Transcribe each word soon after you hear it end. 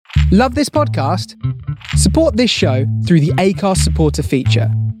Love this podcast? Support this show through the Acast supporter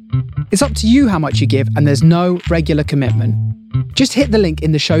feature. It's up to you how much you give, and there's no regular commitment. Just hit the link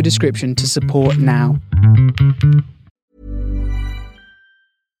in the show description to support now.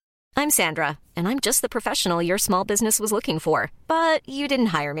 I'm Sandra, and I'm just the professional your small business was looking for. But you didn't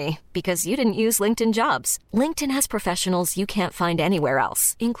hire me because you didn't use LinkedIn Jobs. LinkedIn has professionals you can't find anywhere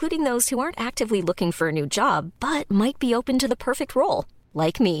else, including those who aren't actively looking for a new job, but might be open to the perfect role,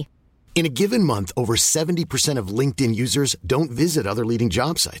 like me. In a given month, over 70% of LinkedIn users don't visit other leading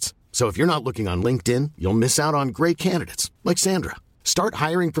job sites. So if you're not looking on LinkedIn, you'll miss out on great candidates like Sandra. Start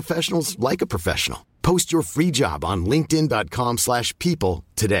hiring professionals like a professional. Post your free job on linkedin.com/people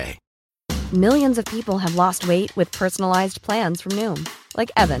today. Millions of people have lost weight with personalized plans from Noom.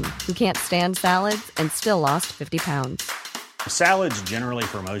 Like Evan, who can't stand salads and still lost 50 pounds. Salads generally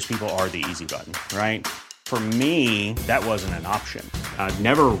for most people are the easy button, right? For me, that wasn't an option. I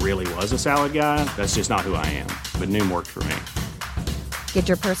never really was a salad guy. That's just not who I am. But Noom worked for me. Get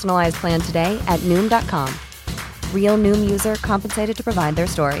your personalized plan today at Noom.com. Real Noom user compensated to provide their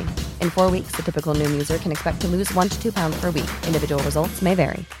story. In 4 weeks, the typical Noom user can expect to lose 1 to 2 pounds per week. Individual results may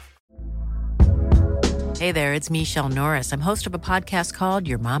vary. Hey there, it's Michelle Norris. I'm host of a podcast called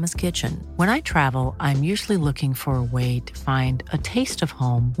Your Mama's Kitchen. When I travel, I'm usually looking for a way to find a taste of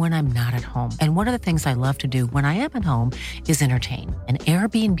home when I'm not at home. And one of the things I love to do when I am at home is entertain. And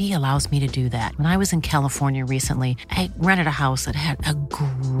Airbnb allows me to do that. When I was in California recently, I rented a house that had a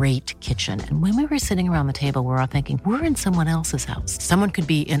great kitchen. And when we were sitting around the table, we're all thinking, we're in someone else's house. Someone could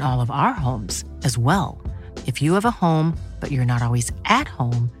be in all of our homes as well. If you have a home, but you're not always at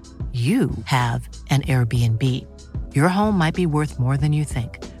home, you have an Airbnb. Your home might be worth more than you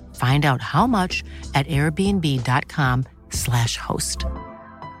think. Find out how much at airbnb.com/host.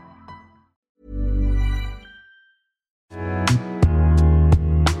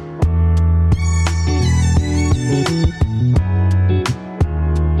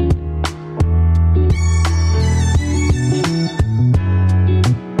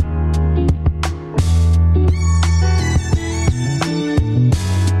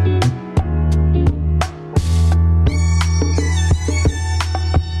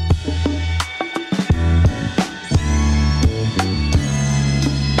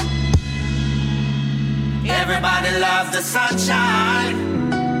 Everybody loves the sunshine.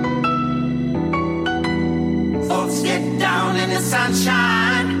 Folks get down in the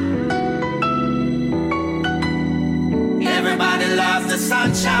sunshine. Everybody loves the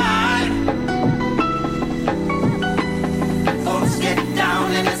sunshine. Folks get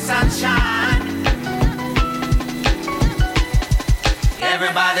down in the sunshine.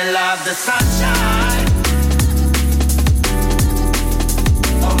 Everybody loves the sunshine.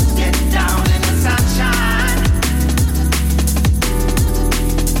 Folks get down in the sunshine.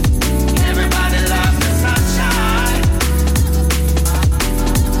 Everybody loves the sunshine.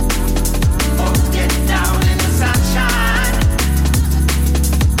 Folks get down in the sunshine.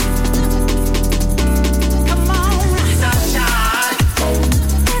 Come on, sunshine.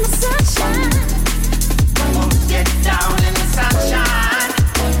 In the sunshine. Folks get down in the sunshine.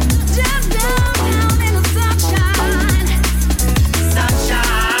 Down, down, down.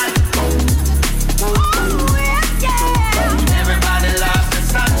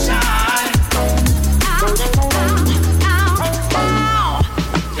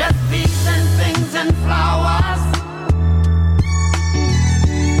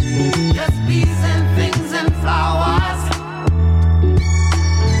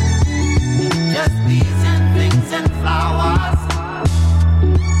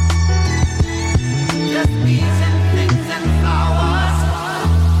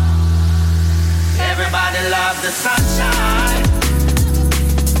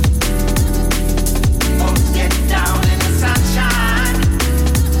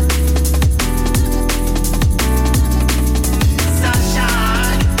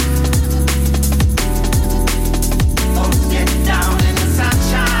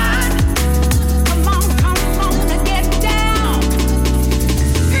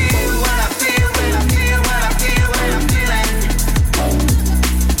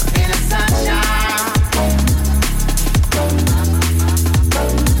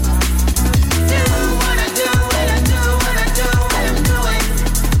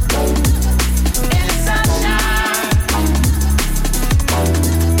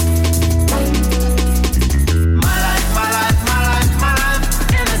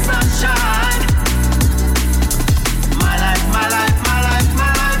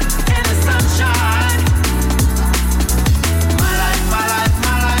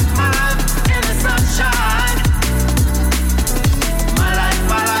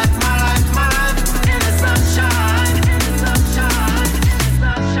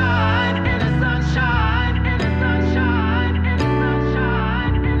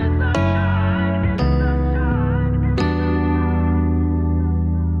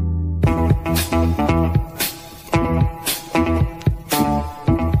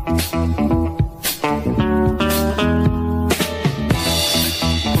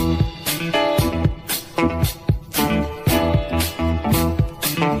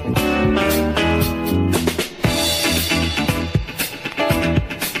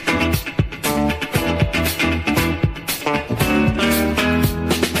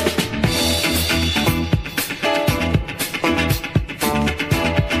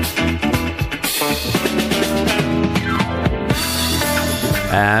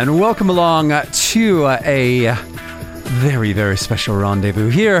 And welcome along to a very, very special rendezvous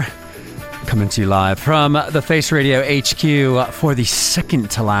here, coming to you live from the Face Radio HQ for the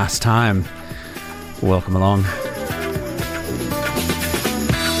second to last time. Welcome along.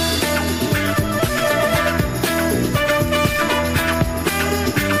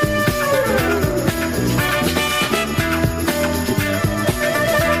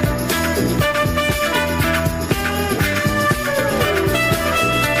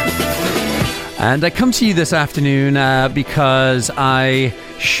 And I come to you this afternoon because I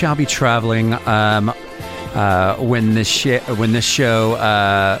shall be traveling when this show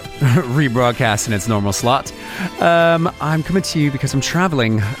rebroadcasts in its normal slot. I'm coming to you because I'm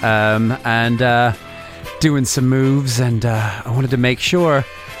traveling and doing some moves, and I wanted to make sure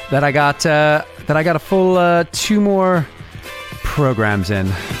that I got a full 2 more programs in.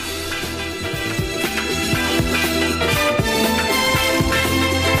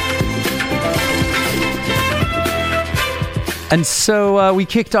 And so we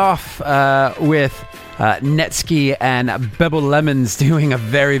kicked off with Netsky and Bebel Lemons doing a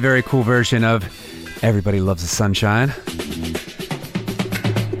very, very cool version of Everybody Loves the Sunshine.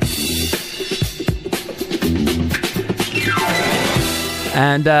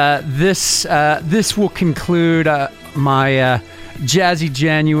 And this will conclude my Jazzy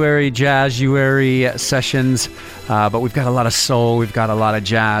January sessions. But we've got a lot of soul, we've got a lot of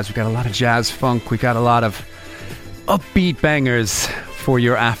jazz, we've got a lot of jazz funk, we've got a lot of upbeat bangers for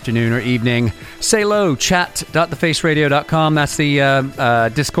your afternoon or evening. Say hello, chat.thefaceradio.com. That's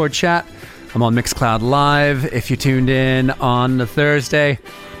the Discord chat. I'm on Mixcloud Live if you tuned in on the Thursday.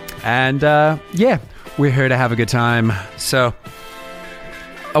 And yeah, we're here to have a good time. So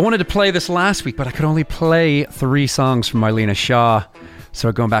I wanted to play this last week, but I could only play 3 songs from Marlena Shaw. So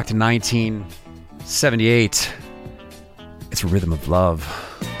we're going back to 1978. It's Rhythm of Love.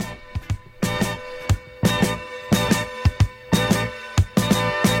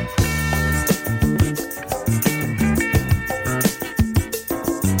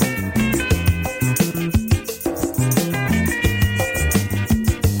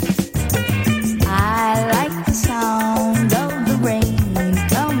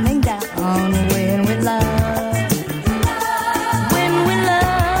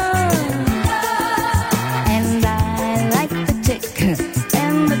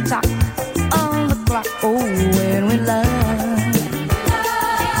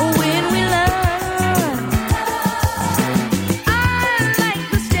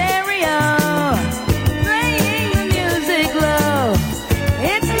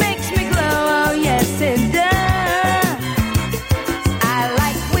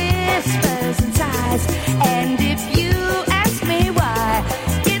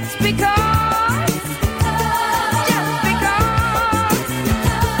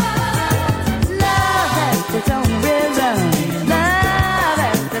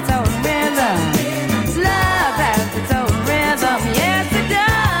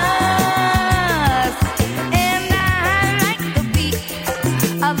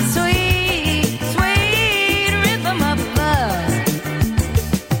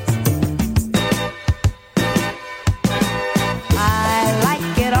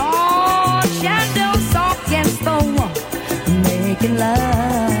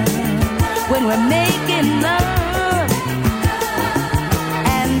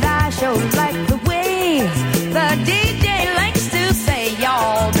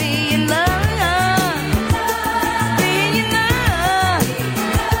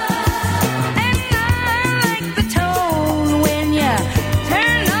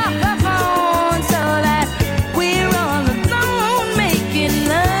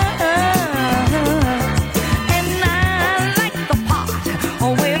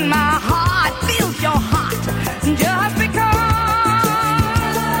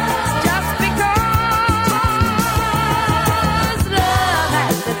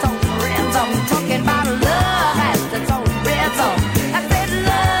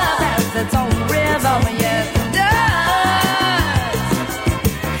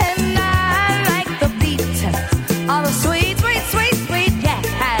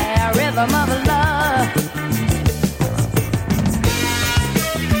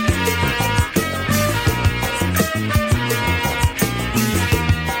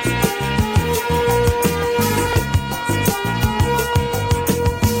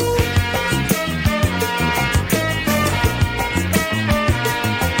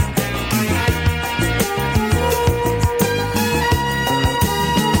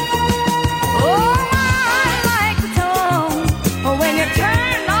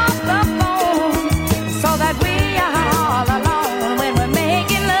 Turn off the phone.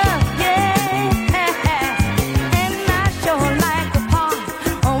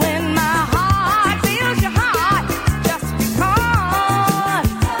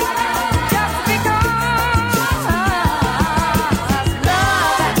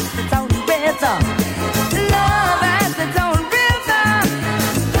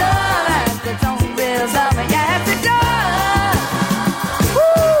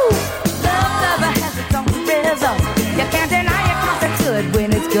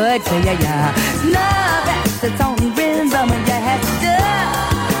 good to you, yeah. Love has its own rhythm, you have to do.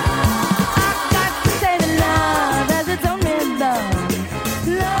 I got to say that love has its own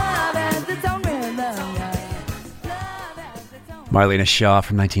rhythm. Love has its own rhythm, yeah. Love has its own. Marlena Shaw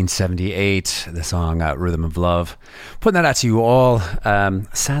from 1978, the song Rhythm of Love. Putting that out to you all.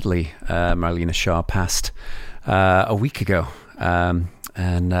 Sadly, Marlena Shaw passed a week ago.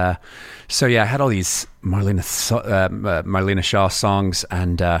 So yeah, I had all these Marlena Shaw songs,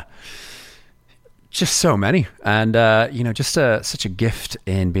 and just so many, and just such a gift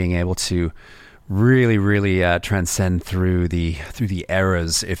in being able to really transcend through the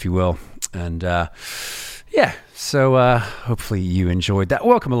eras, if you will, and so hopefully you enjoyed that.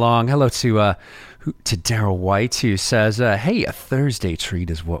 Welcome along. Hello to Daryl White, who says, hey, a Thursday treat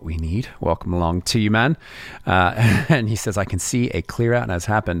is what we need. Welcome along to you, man. And he says, I can see a clear out has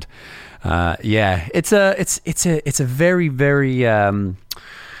happened. Yeah, it's a very, very, I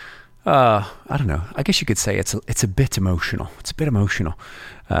don't know. I guess you could say it's a bit emotional. It's a bit emotional.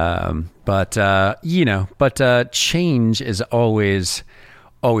 But change is always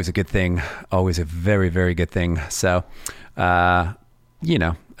a good thing. Always a very, very good thing. So, so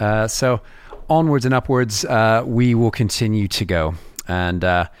onwards and upwards, we will continue to go, and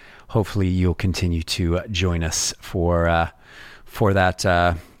hopefully you'll continue to join us for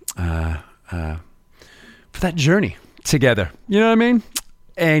that journey together. You know what I mean?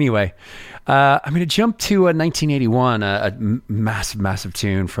 Anyway, I'm going to jump to 1981, a massive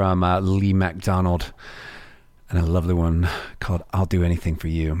tune from Lee MacDonald, and a lovely one called "I'll Do Anything for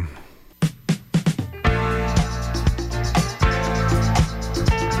You."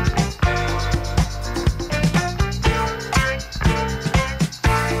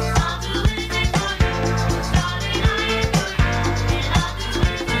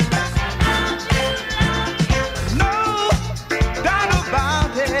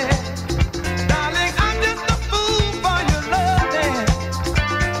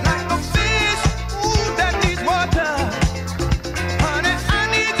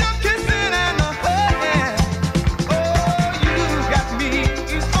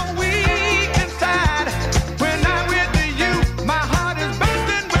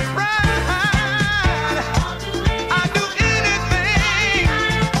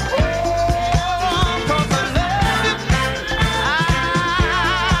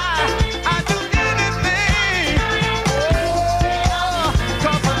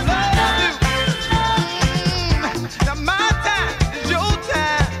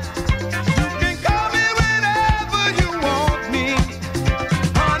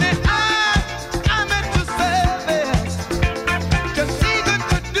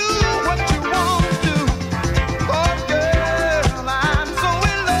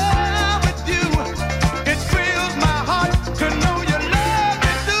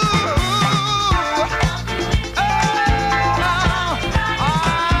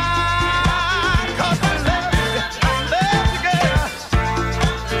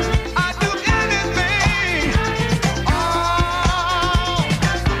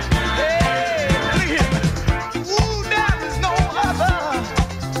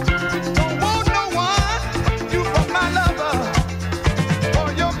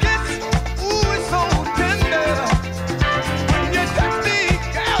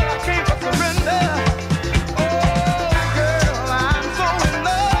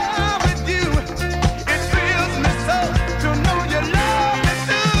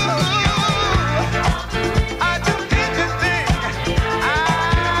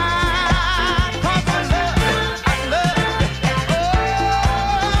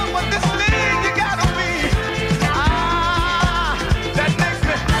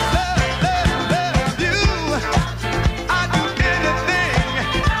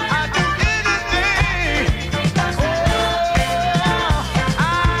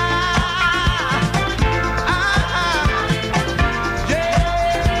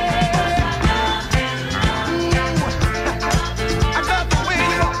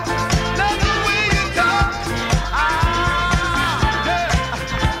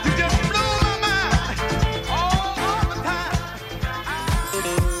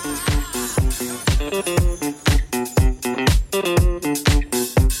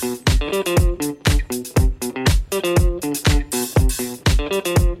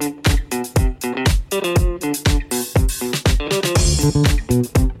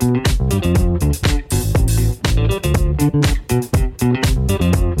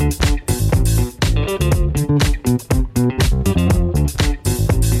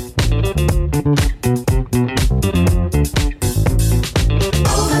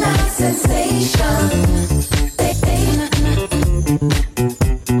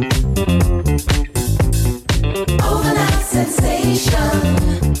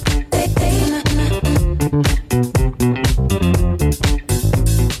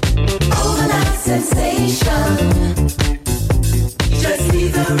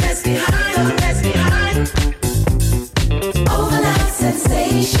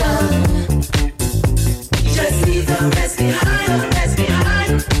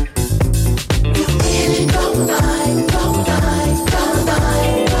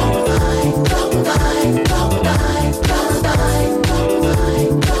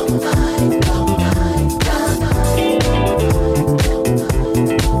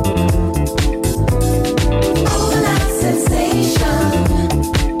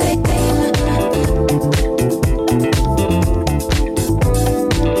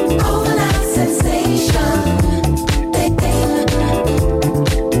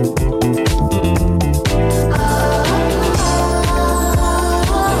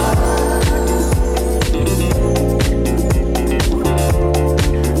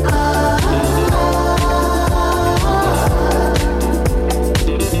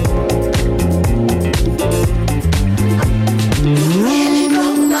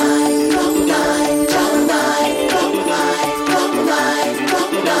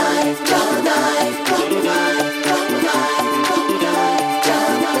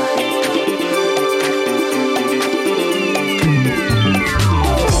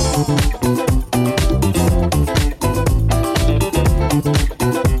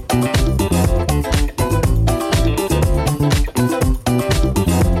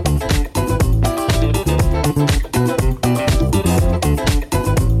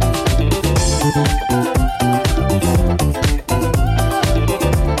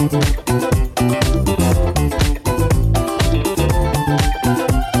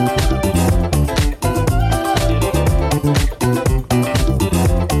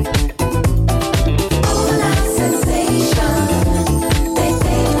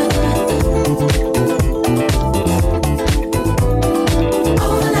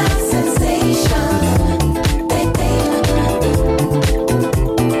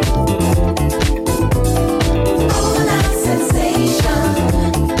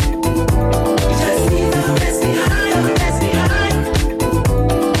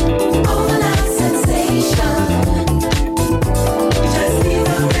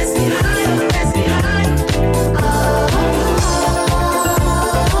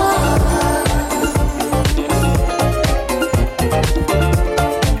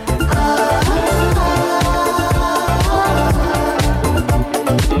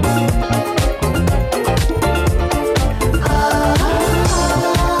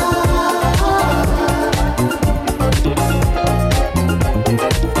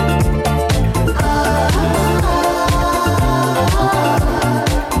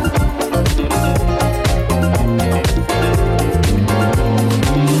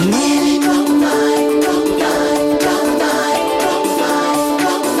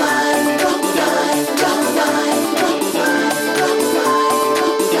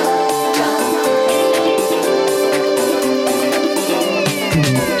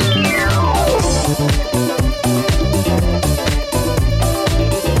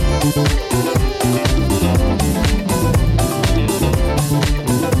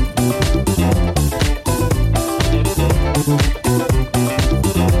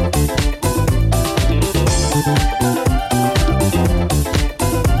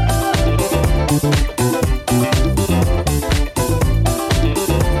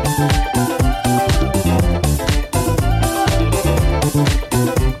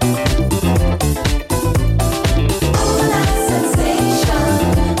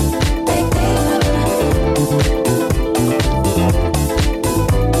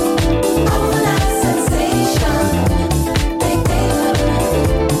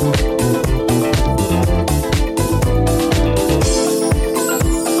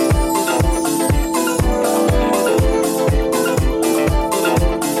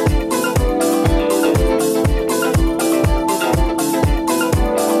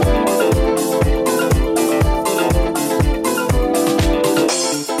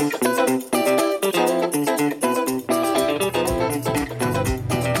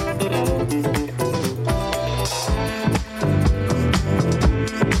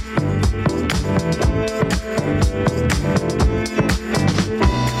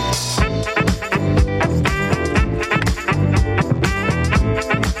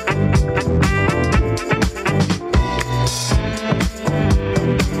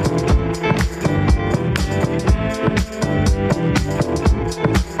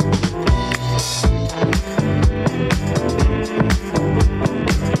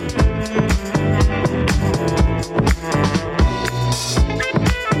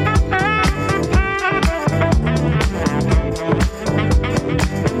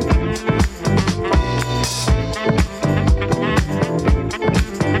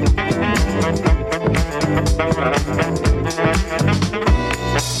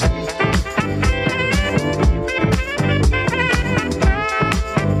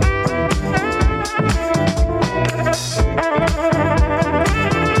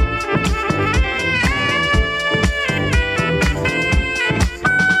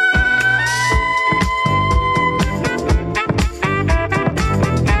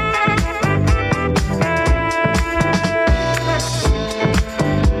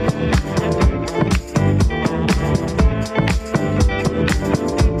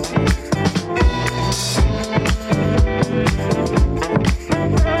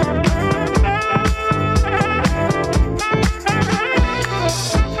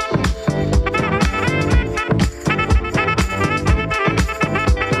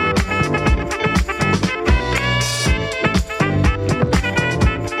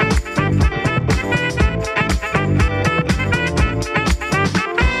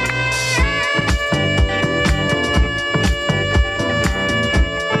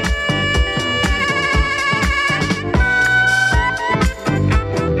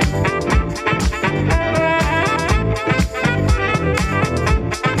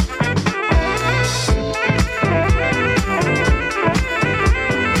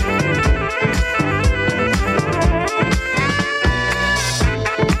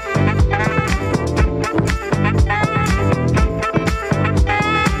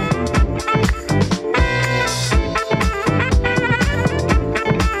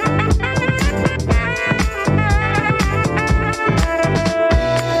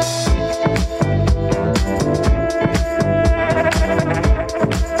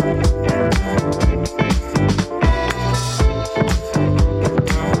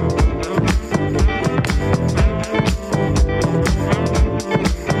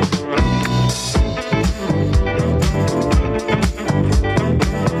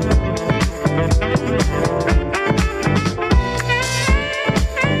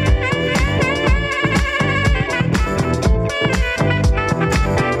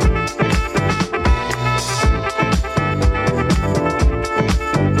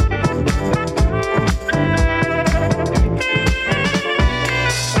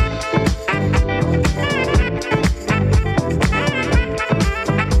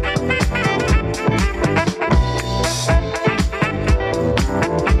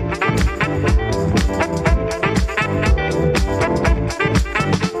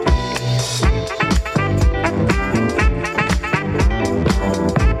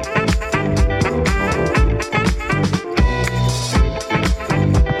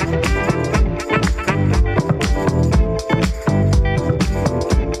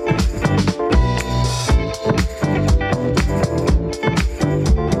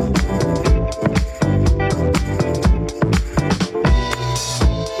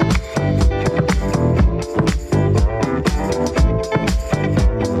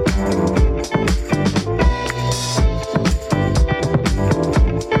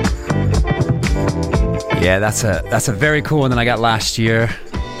 Yeah, that's a very cool one that I got last year.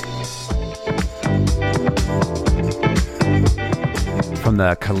 From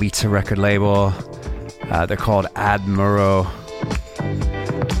the Kalita record label. They're called Admiro.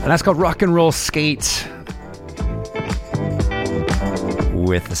 And that's called Rock and Roll Skate.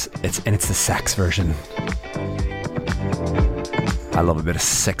 It's the sax version. I love a bit of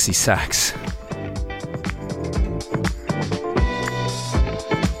sexy sax.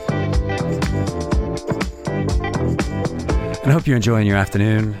 And I hope you're enjoying your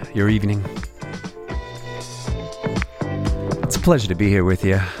afternoon, your evening. It's a pleasure to be here with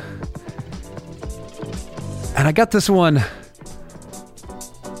you. And I got this one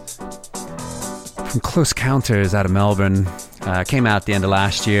from Close Counters out of Melbourne. Came out at the end of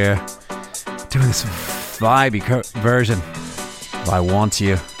last year. Doing this vibey version of I Want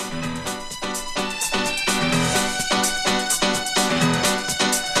You.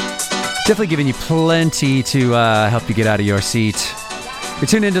 Definitely giving you plenty to help you get out of your seat. You're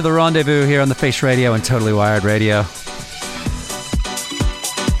tuned into The Rendezvous here on The Face Radio and Totally Wired Radio.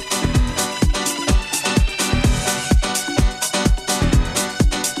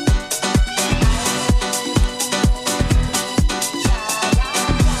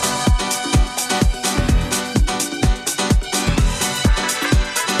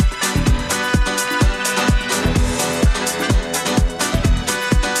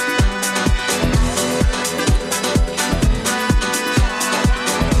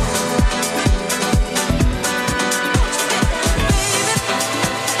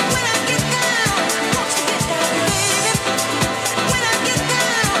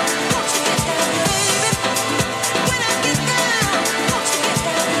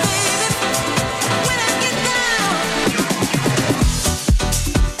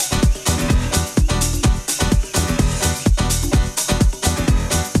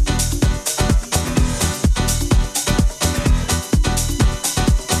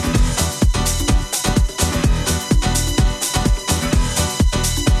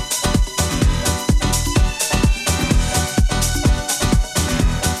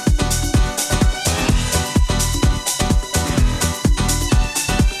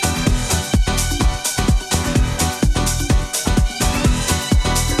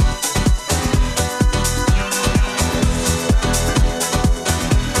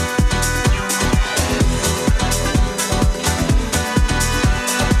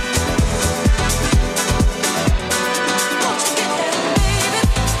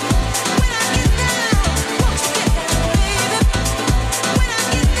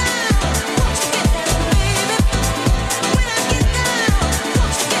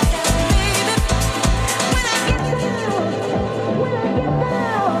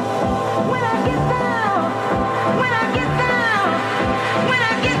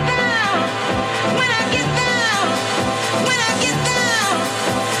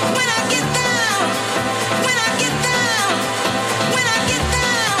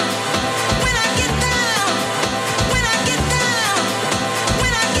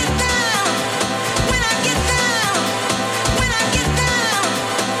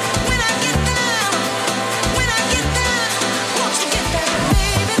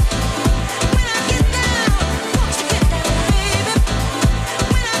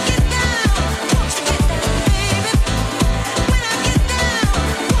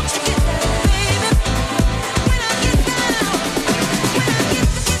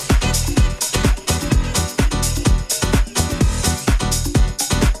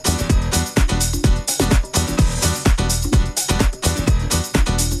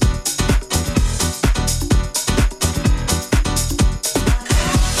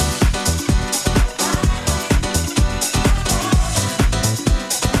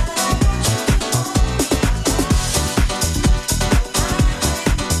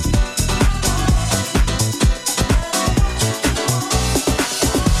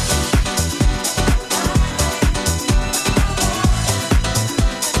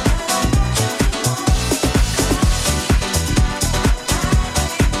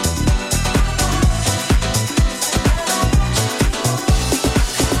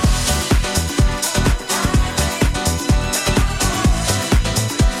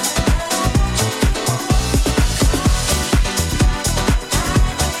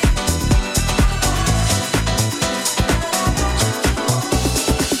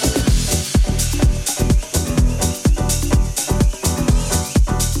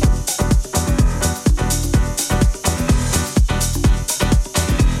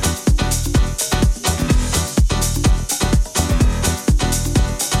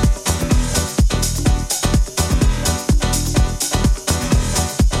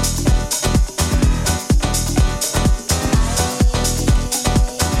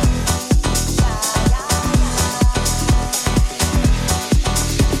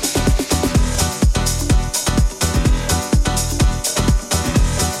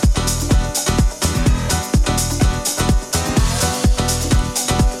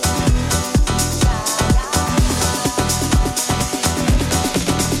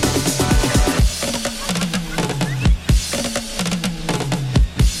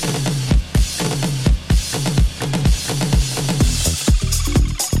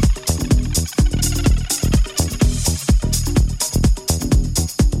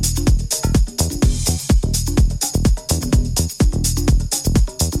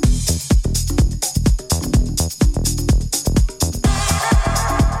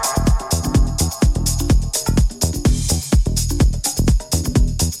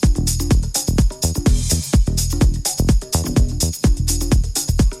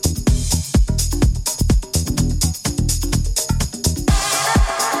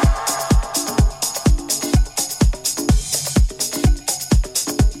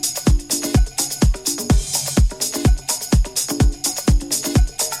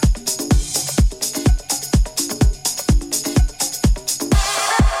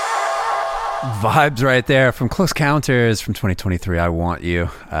 vibes right there from Close Counters from 2023. I Want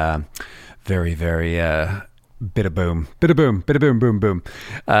You. Very, very bit of boom, boom, boom.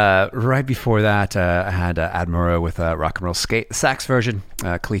 Right before that, I had Admiro with a rock and roll sax version,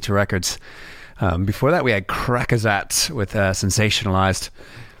 Kalita Records. Before that, we had Krakazat with Sensationalized.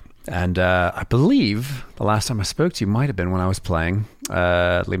 And I believe the last time I spoke to you might have been when I was playing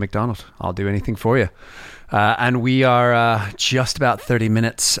Lee McDonald. I'll Do Anything For You. And we are just about 30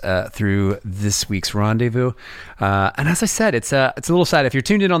 minutes through this week's Rendezvous. And as I said, it's a little sad. If you're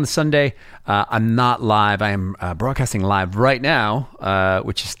tuned in on the Sunday, I'm not live. I am broadcasting live right now,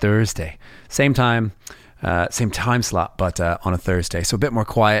 which is Thursday. Same time slot, but on a Thursday. So a bit more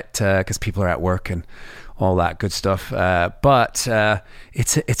quiet because people are at work and all that good stuff. But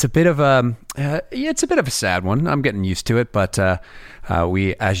it's a bit of a sad one. I'm getting used to it, but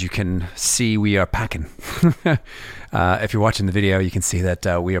we, as you can see, we are packing. If you're watching the video, you can see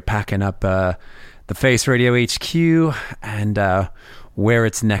that we are packing up the Face Radio HQ and where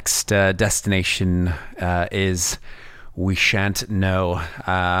its next destination is. We shan't know.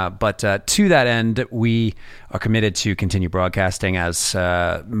 But to that end, we are committed to continue broadcasting as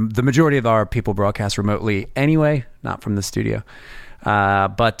the majority of our people broadcast remotely anyway, not from the studio.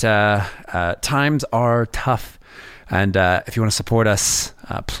 But times are tough. And if you want to support us,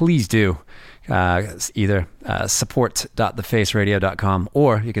 please do. Either support.thefaceradio.com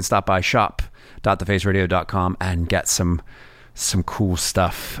or you can stop by shop.thefaceradio.com and get some cool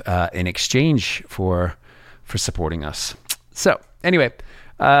stuff in exchange for supporting us. So anyway,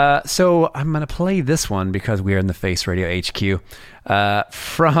 so I'm going to play this one because we're in the Face Radio HQ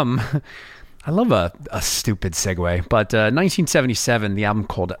from, I love a stupid segue, but 1977, the album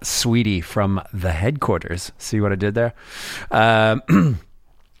called Sweetie from The Headquarters. See what I did there? And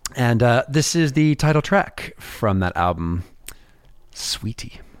this is the title track from that album,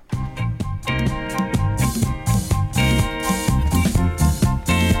 Sweetie.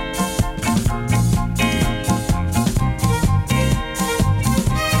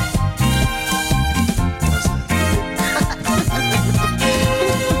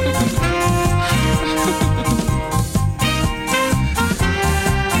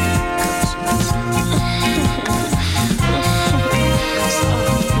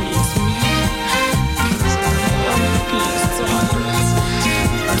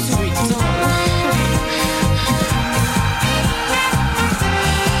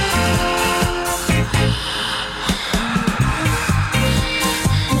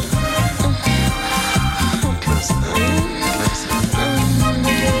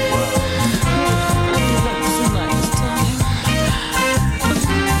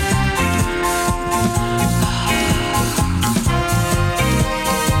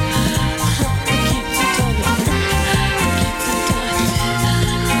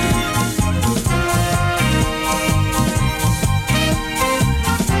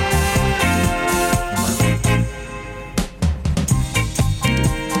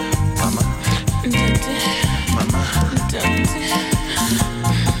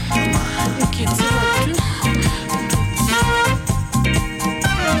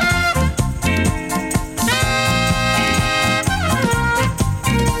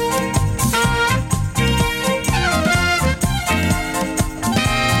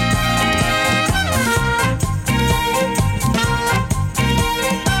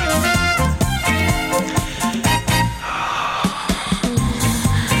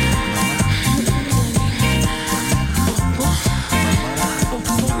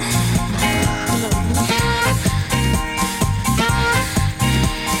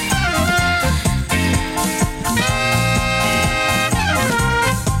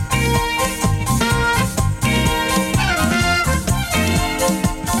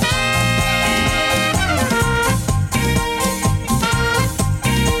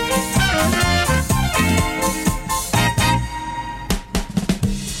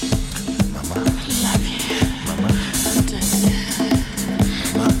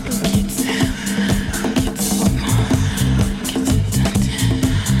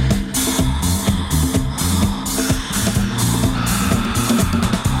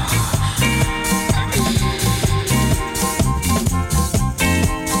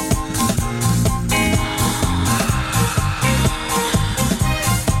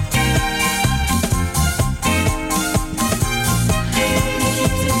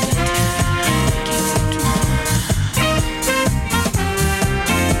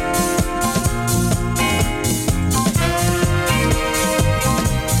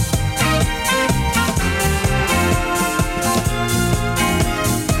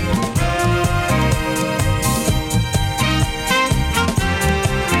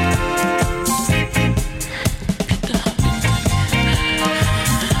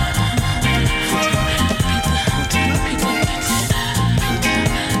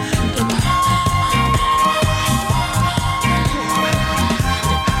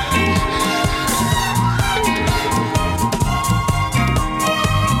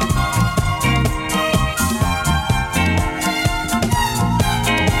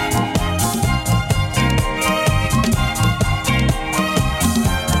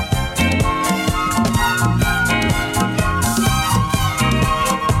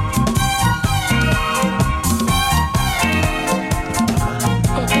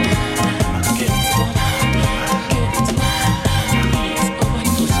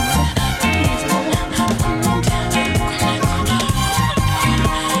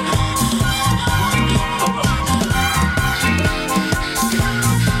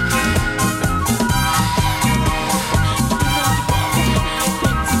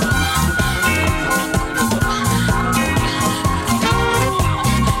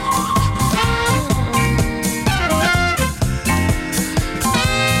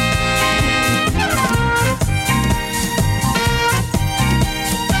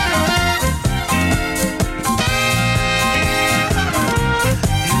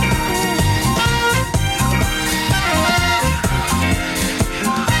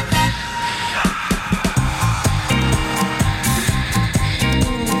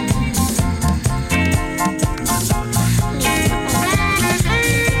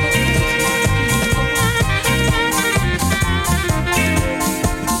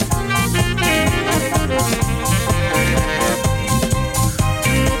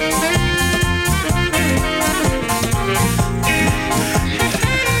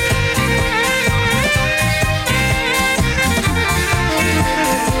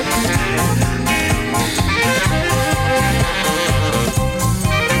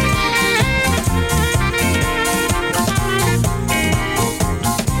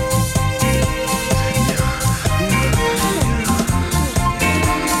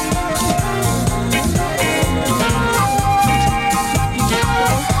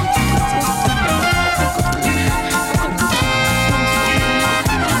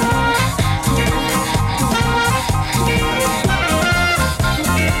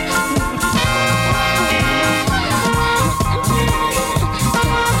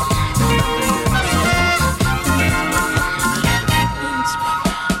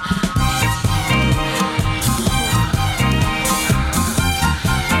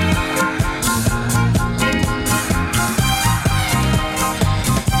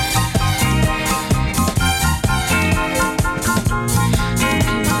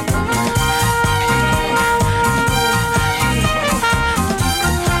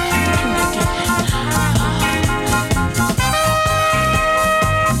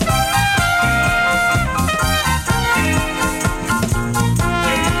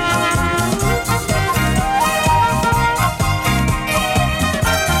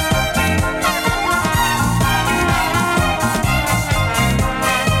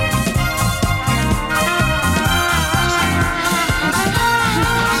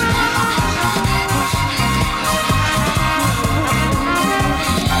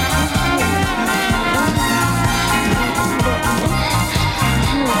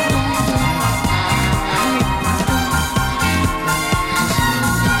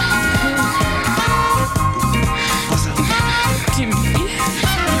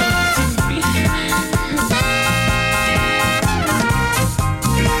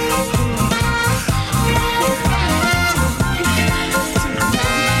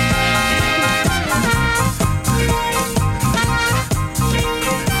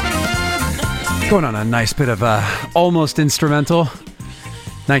 Going on a nice bit of almost instrumental.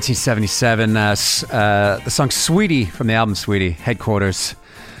 1977, the song Sweetie from the album Sweetie, Headquarters,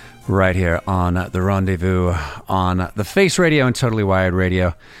 right here on The Rendezvous on the Face Radio and Totally Wired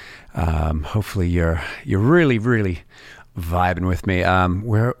Radio. Hopefully you're really, really vibing with me.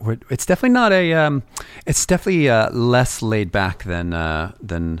 It's definitely not a, it's definitely less laid back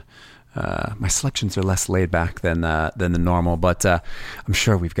than my selections are less laid back than the normal, but I'm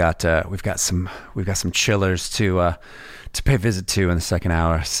sure we've got some chillers to pay a visit to in the second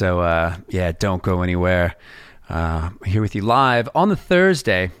hour. So yeah, don't go anywhere. I'm here with you live on the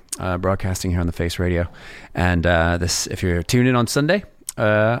Thursday, broadcasting here on the Face Radio, and this, if you're tuned in on Sunday,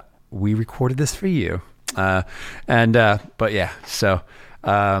 we recorded this for you, but yeah, so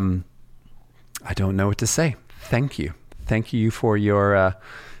I don't know what to say. Thank you for your.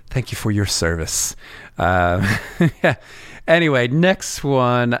 Thank you for your service. Yeah. Anyway, next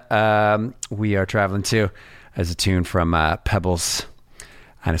one we are traveling to as a tune from Pebbles,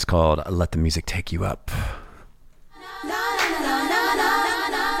 and it's called Let the Music Take You Up.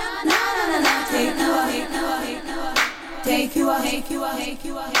 Take you up.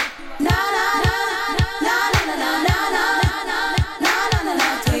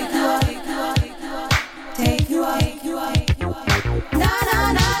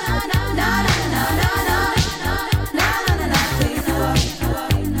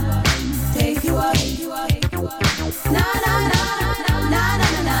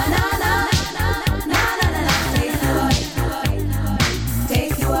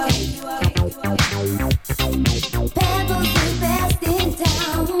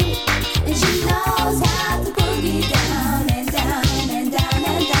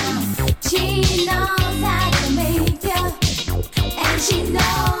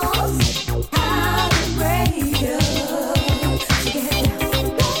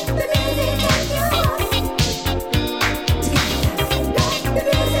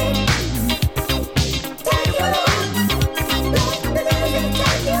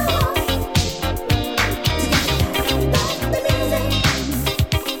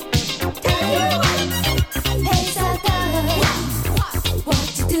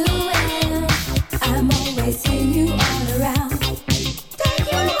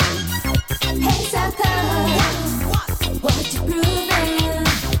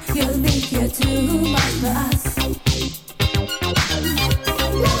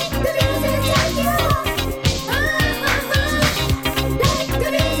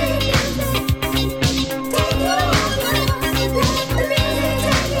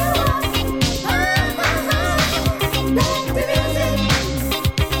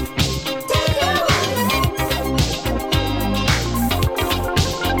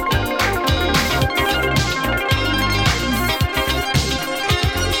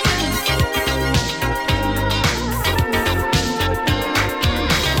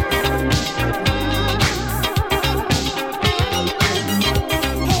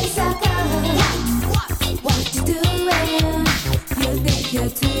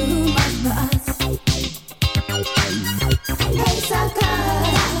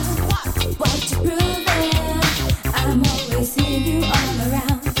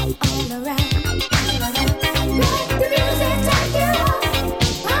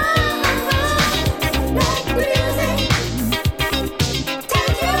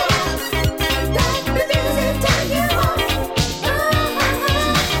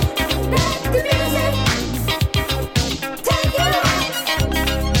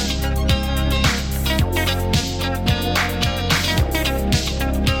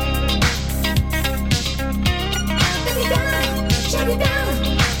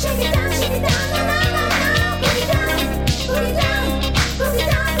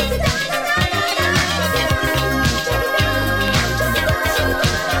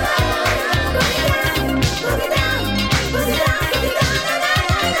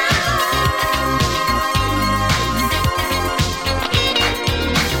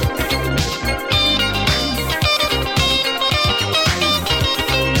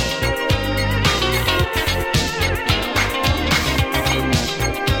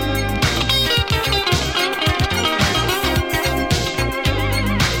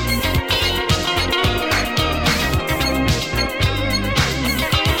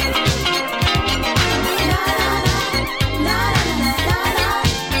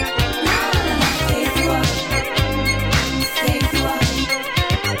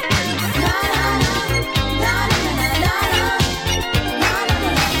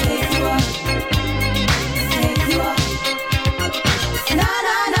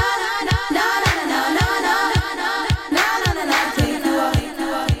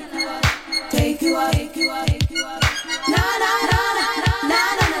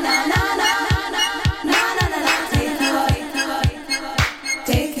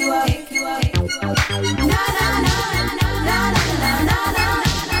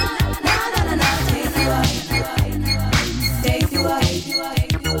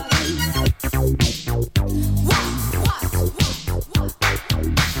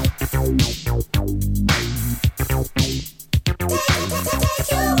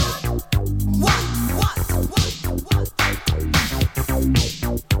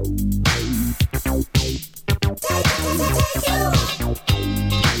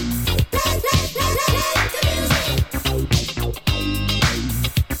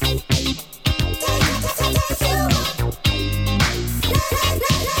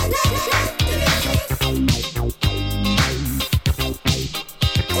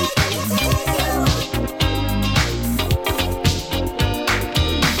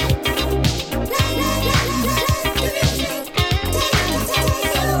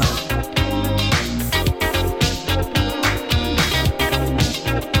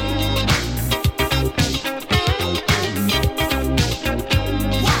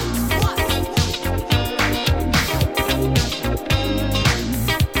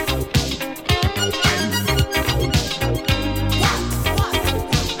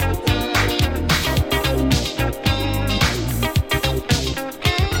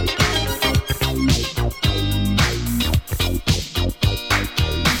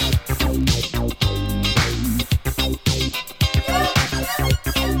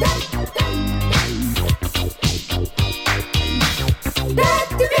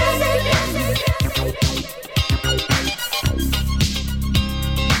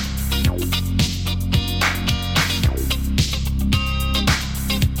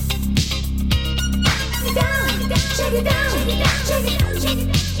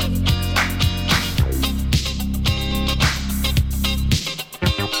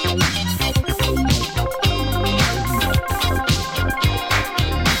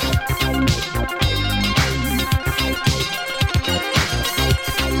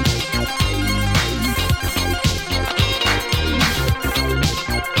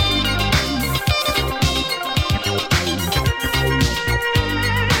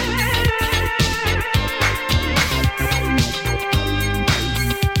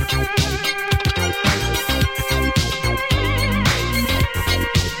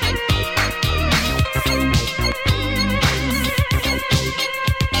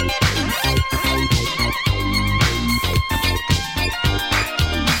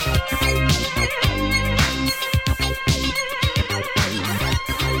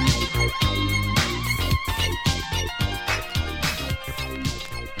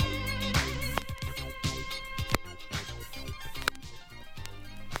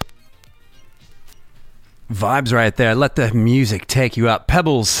 Vibes right there. Let the music take you up.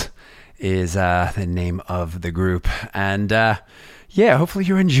 Pebbles is the name of the group. And yeah, hopefully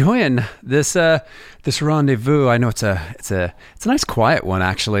you're enjoying this this rendezvous. I know it's a nice quiet one,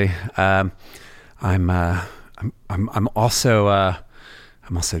 actually. I'm also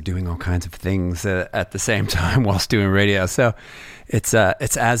doing all kinds of things at the same time whilst doing radio. So it's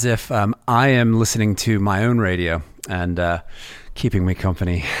as if I am listening to my own radio and keeping me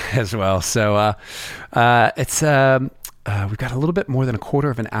company as well. So we've got a little bit more than a quarter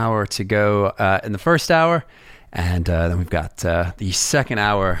of an hour to go in the first hour, and then we've got the second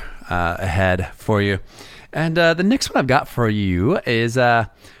hour ahead for you. And the next one I've got for you is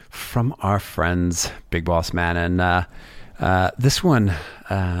from our friends Big Boss Man, and this one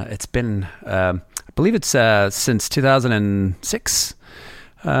it's been I believe it's since 2006,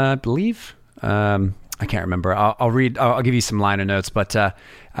 I believe. I can't remember. I'll give you some liner notes, but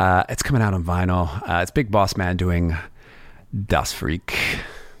it's coming out on vinyl. It's Big Boss Man doing Das Freak.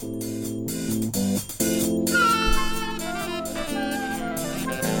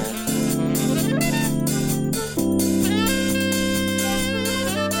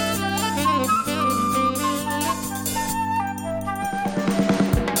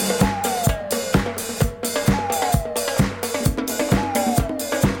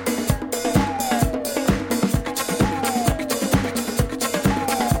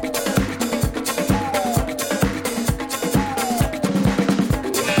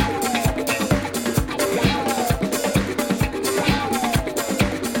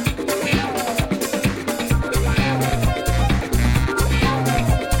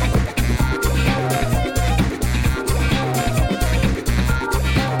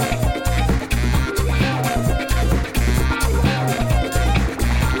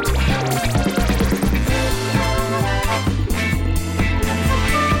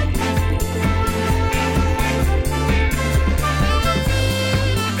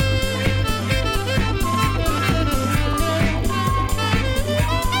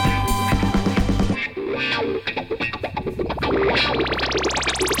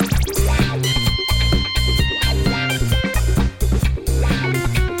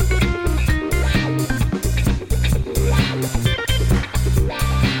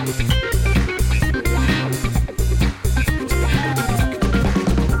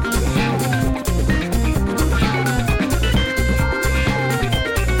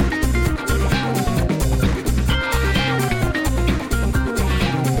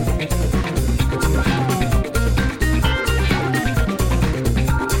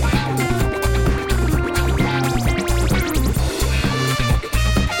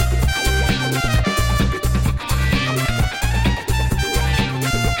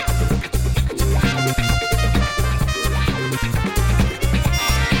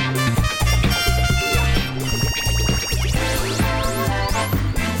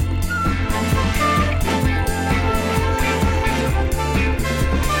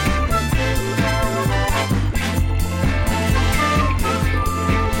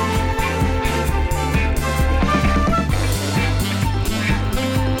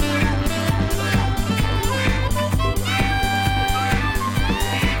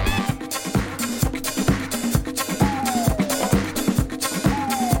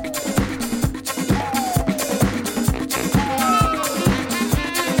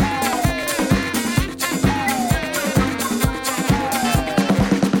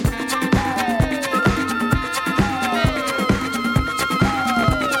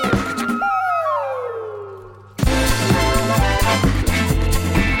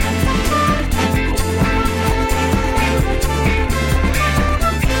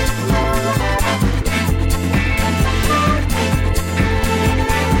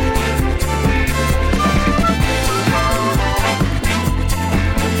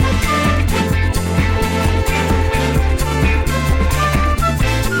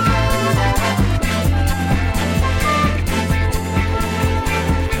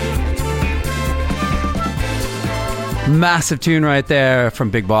 Massive tune right there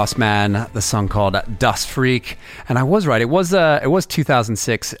from Big Boss Man, the song called Das Freak. And I was right, it was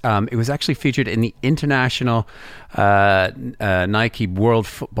 2006. It was actually featured in the International Nike World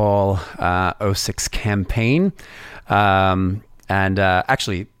Football 06 campaign.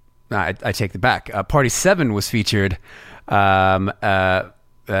 Actually, I take it back. Party 7 was featured in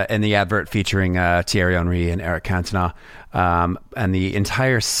the advert featuring Thierry Henry and Eric Cantona. And the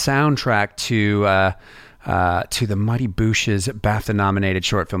entire soundtrack to the Mighty Boosh's BAFTA-nominated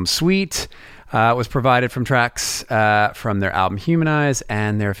short film Sweet was provided from tracks from their album Humanize,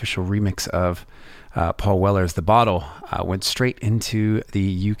 and their official remix of Paul Weller's The Bottle went straight into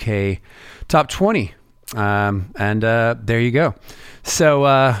the UK top 20 And there you go. So,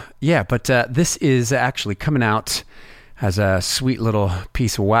 but this is actually coming out as a sweet little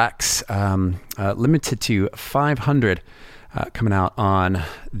piece of wax, limited to 500, coming out on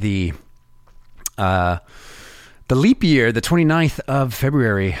the leap year, the 29th of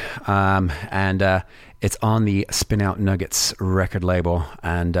February. And it's on the Spin Out Nuggets record label.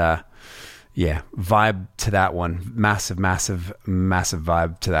 And vibe to that one. Massive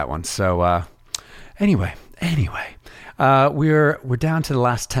vibe to that one. So anyway, we're down to the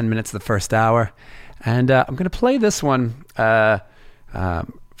last 10 minutes of the first hour, and I'm going to play this one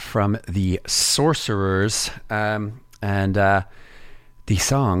from the Sorcerers, and the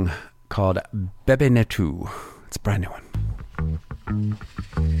song called Bebe Netu. It's a brand new one.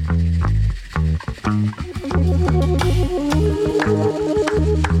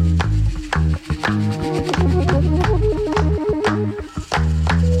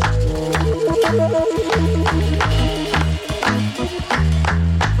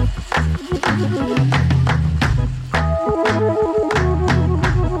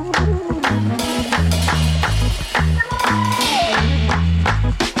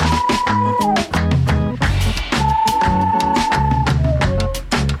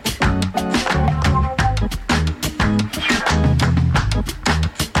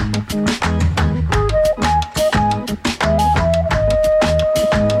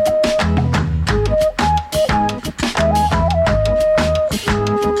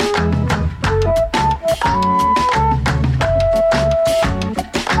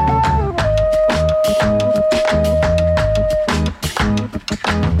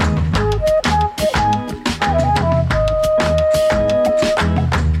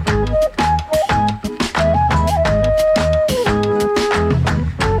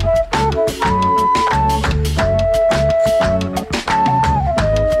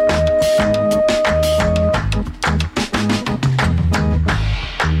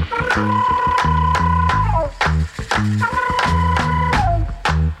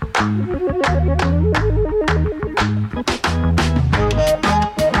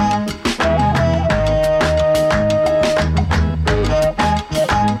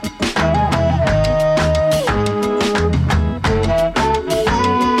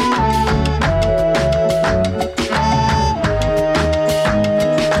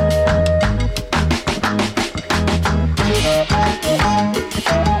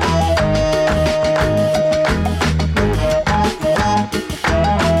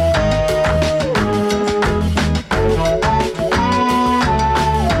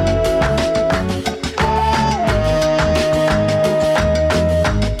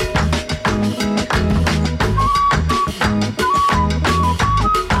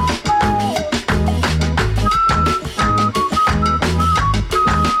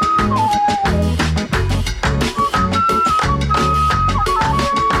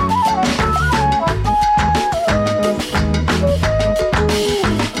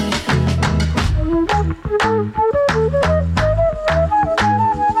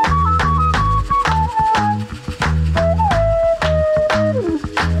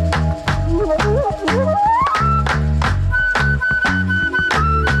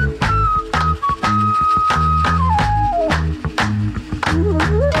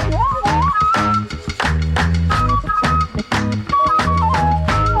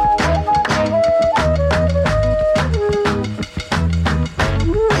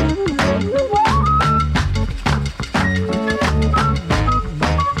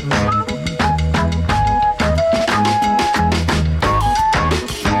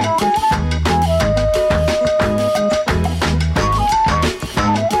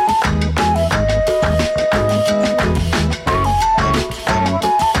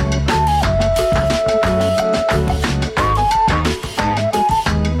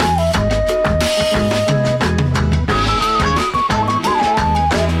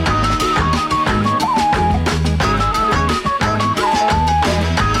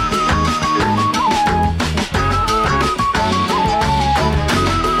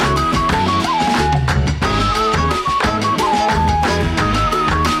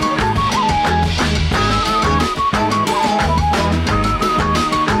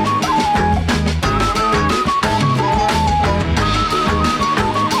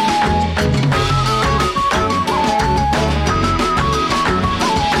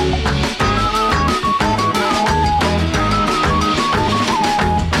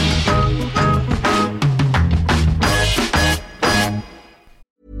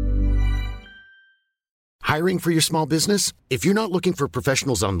 Hiring for your small business? If you're not looking for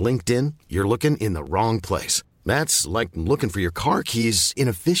professionals on LinkedIn, you're looking in the wrong place. That's like looking for your car keys in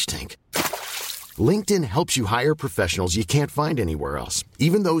a fish tank. LinkedIn helps you hire professionals you can't find anywhere else,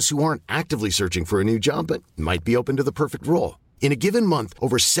 even those who aren't actively searching for a new job but might be open to the perfect role. In a given month,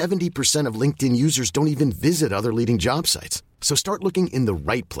 over 70% of LinkedIn users don't even visit other leading job sites. So start looking in the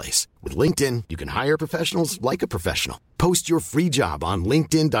right place. With LinkedIn, you can hire professionals like a professional. Post your free job on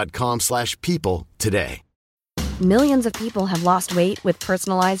linkedin.com/people today. Millions of people have lost weight with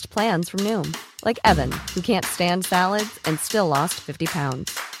personalized plans from Noom. Like Evan, who can't stand salads and still lost 50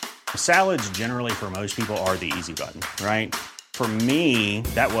 pounds. Salads generally for most people are the easy button, right? For me,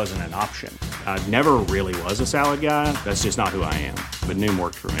 that wasn't an option. I never really was a salad guy. That's just not who I am. But Noom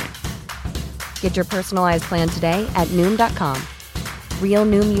worked for me. Get your personalized plan today at Noom.com. Real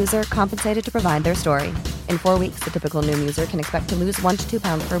Noom user compensated to provide their story. In 4 weeks, the typical Noom user can expect to lose 1 to 2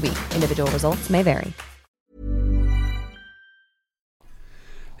 pounds per week. Individual results may vary.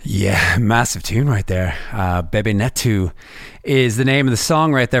 Yeah, massive tune right there. Bebe Netu is the name of the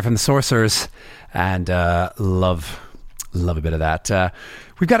song right there from the Sorcerers, and love a bit of that.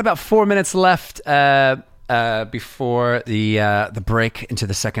 We've got about 4 minutes left before the break into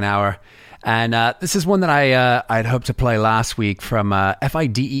the second hour, and this is one that I'd hoped to play last week from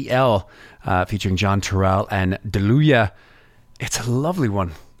FIDEL, featuring John Terrell and Deluya. It's a lovely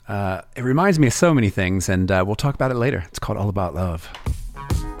one. It reminds me of so many things, and we'll talk about it later. It's called All About Love.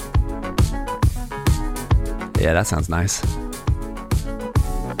 Yeah, that sounds nice.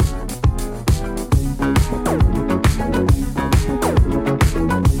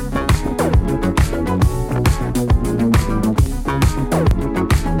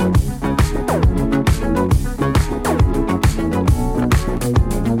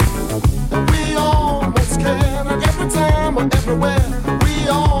 We almost can, and every time or everywhere, we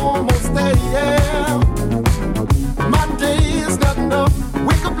almost there, yeah. My day is not enough,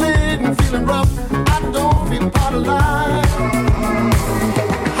 wake up late and feeling rough. I don't feel part of life.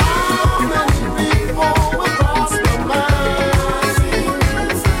 How many people will cross my mind?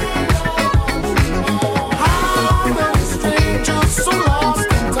 How many strangers so lost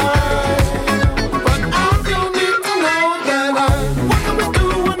in time? But I feel need to know that what can we do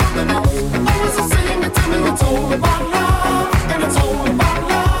when nothing else? Always the same, you tell me it's all about love, and it's all about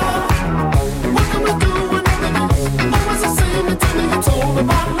love. What can we do when nothing else? Always the same, you tell me it's all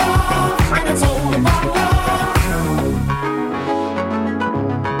about love, and it's all about love.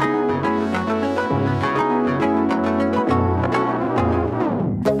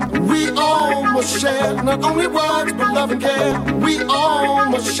 We almost share not only words but love and care. We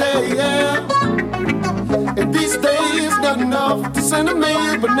almost share, yeah. And these days not enough to send a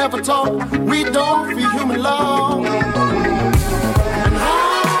mail but never talk. We don't feel human love. And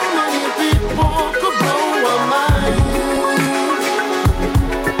how many people could blow our mind?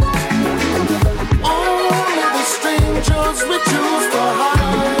 Only the strangers we choose to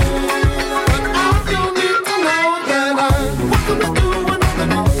hide. But I feel need to know that what can we do when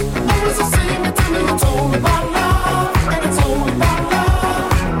nothing else? Always the same, you tell me it's all about love, and it's all about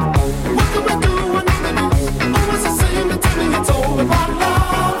love. What can we do when nothing else? Always the same, you tell me it's all about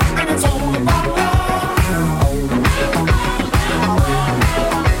love, and it's all about love.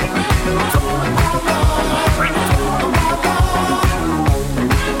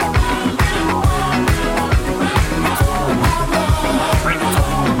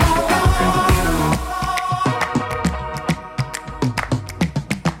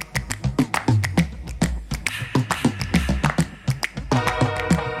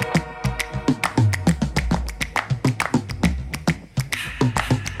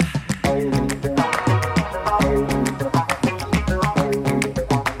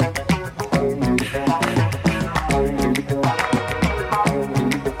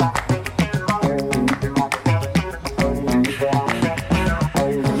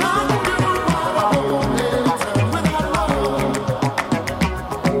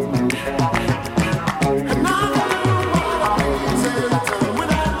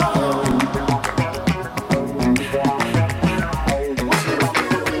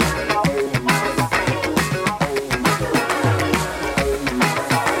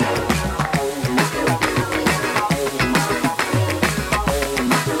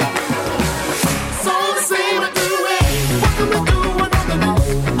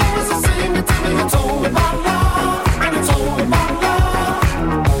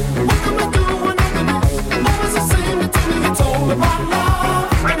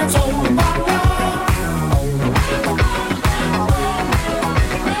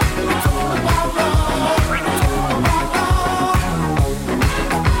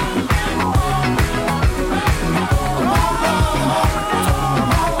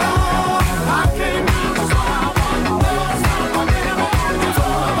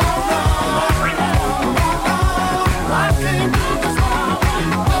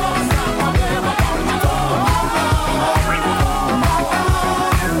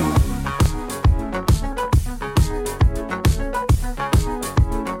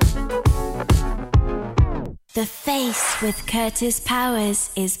 Space with Kurtis Powers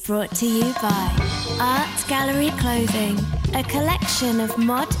is brought to you by Art Gallery Clothing, a collection of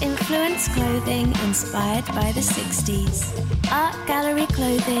mod-influenced clothing inspired by the 60s.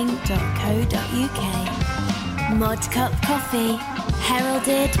 artgalleryclothing.co.uk. Mod Cup Coffee,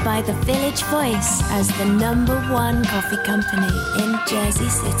 heralded by the Village Voice as the #1 coffee company in Jersey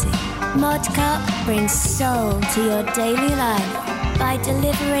City. Mod Cup brings soul to your daily life by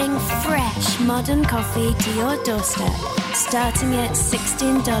delivering fresh modern coffee to your doorstep, starting at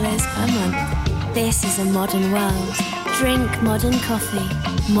 $16 per month. This is a modern world. Drink modern coffee.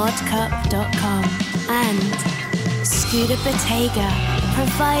 modcup.com. And Scooter Bottega,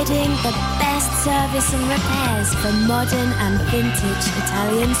 providing the best service and repairs for modern and vintage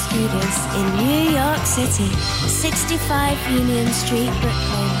Italian scooters in New York City. 65 Union Street,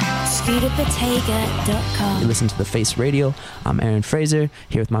 Brooklyn. ScooterBottega.com. You listen to The Face Radio. I'm Aaron Fraser,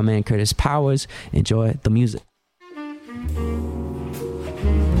 here with my man Kurtis Powers. Enjoy the music.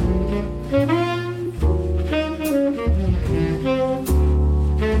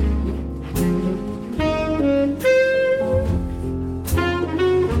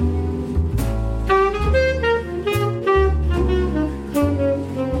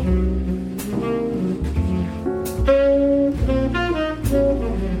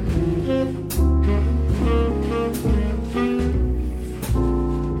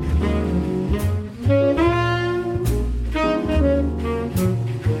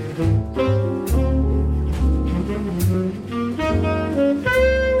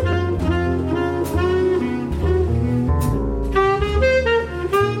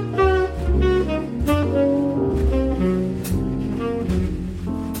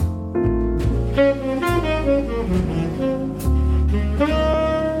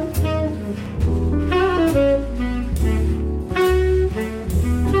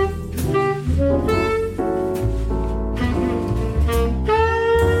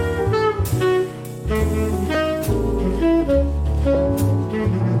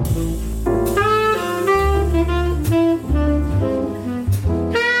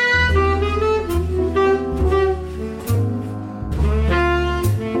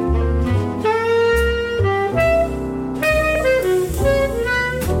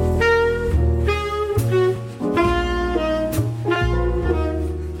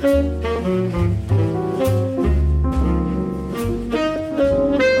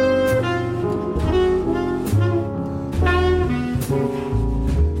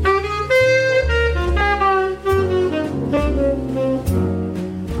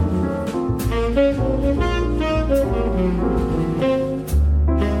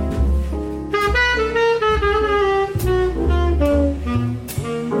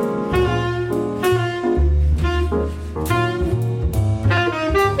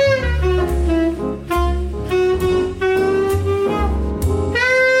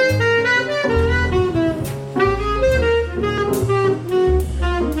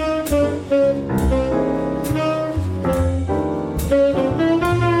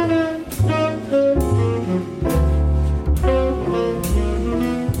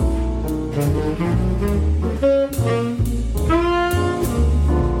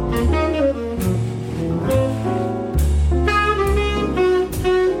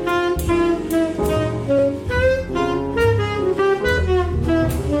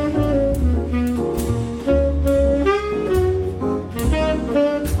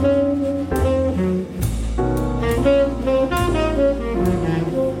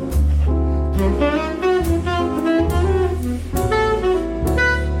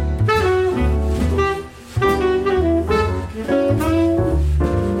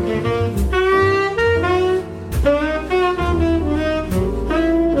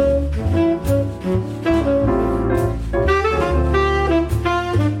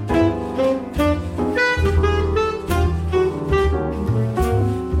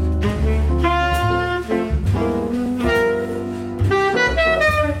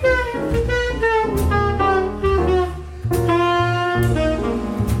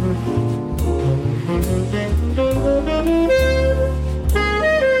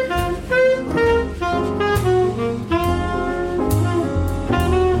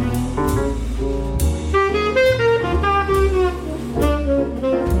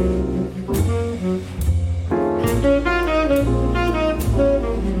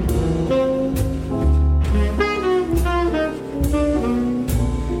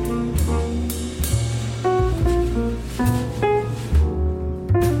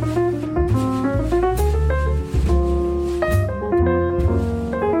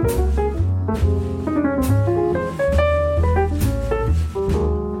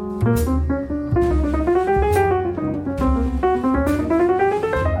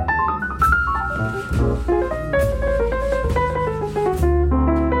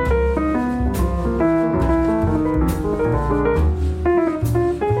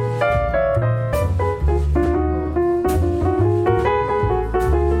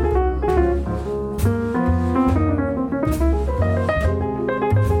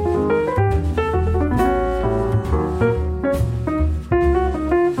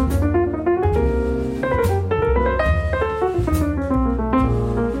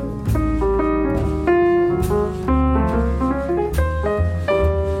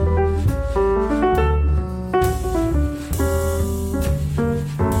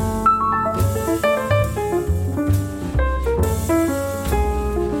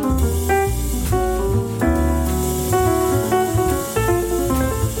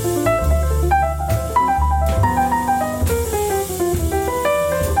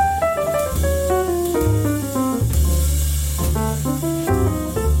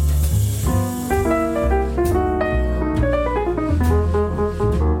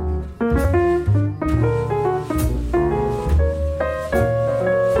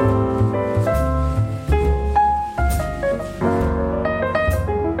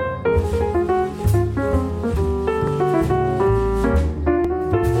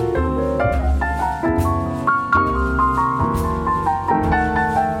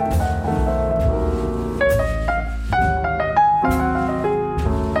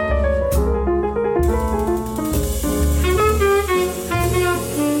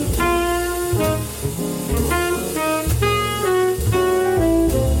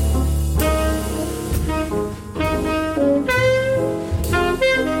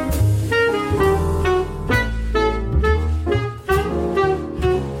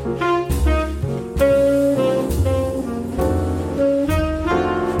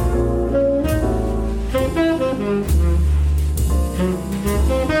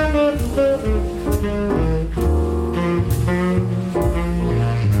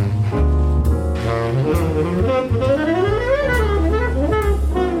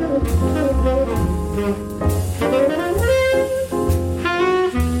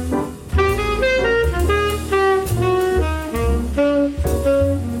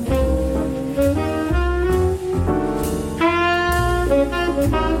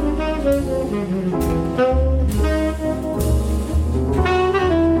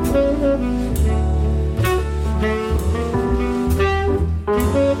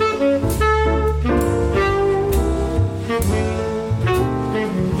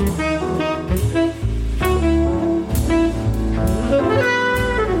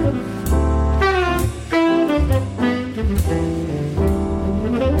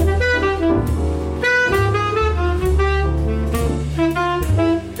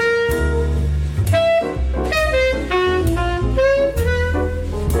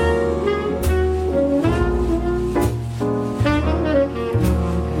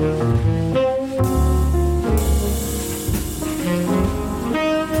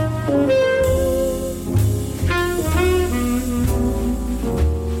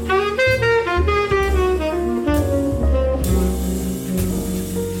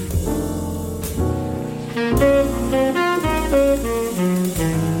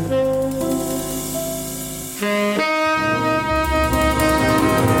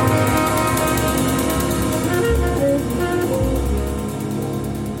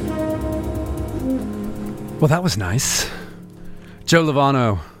 Well, that was nice. Joe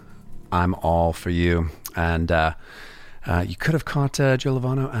Lovano, I'm all for you. And you could have caught Joe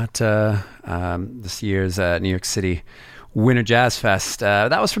Lovano at this year's New York City Winter Jazz Fest.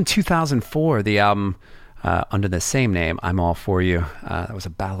 That was from 2004, the album under the same name, I'm All For You. That was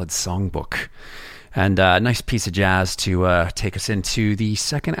a ballad songbook. And a nice piece of jazz to take us into the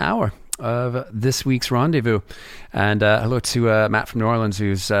second hour of this week's Rendezvous. And hello to Matt from New Orleans,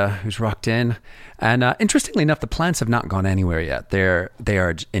 who's rocked in. And interestingly enough, the plants have not gone anywhere yet. They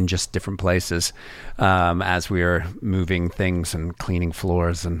are in just different places as we are moving things and cleaning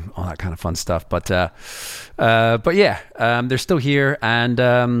floors and all that kind of fun stuff. But yeah, they're still here, and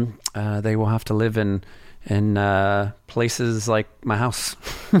they will have to live in places like my house.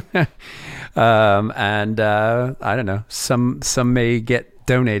 And I don't know. Some may get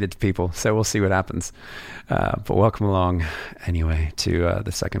donated to people, so we'll see what happens. But welcome along anyway to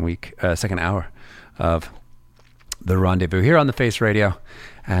the second hour of the Rendezvous here on the Face Radio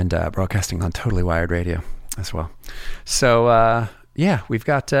and broadcasting on Totally Wired Radio as well. So yeah, we've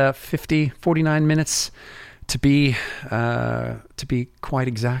got 49 minutes to be quite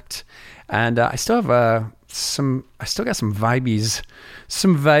exact, and I still have some vibes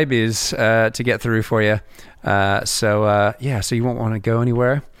to get through for you. So you won't want to go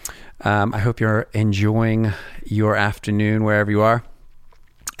anywhere. I hope you're enjoying your afternoon wherever you are.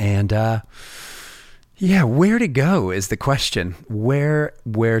 And where to go is the question. Where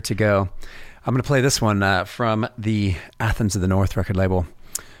to go? I'm going to play this one from the Athens of the North record label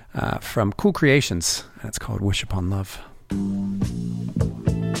from Cool Creations. And it's called Wish Upon Love.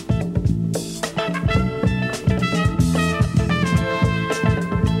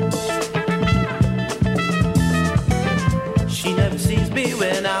 She never sees me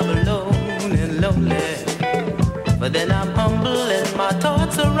when I'm alone and lonely, but then I'm humble and my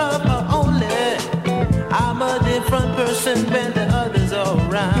thoughts are of her only. I'm a different person when the others are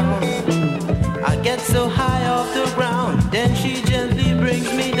around. I get so high off the ground, then she gently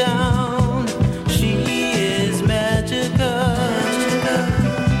brings me down. She is magical,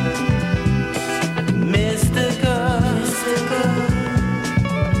 mystical,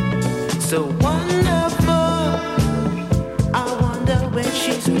 so wonderful. I wonder when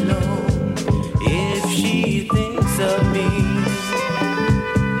she's alone if she thinks of me.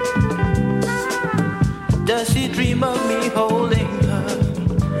 Does she dream of me holding her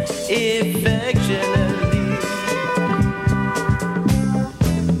affectionately?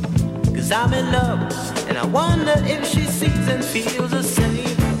 'Cause I'm in love, and I wonder if she sees and feels the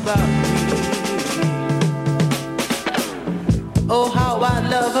same about me. Oh, how I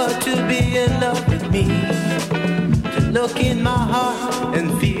love her to be in love with me, to look in my heart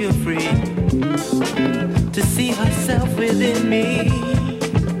and feel free, to see herself within me.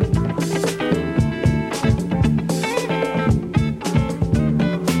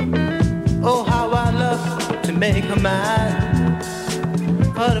 Oh, how I love to make her mine,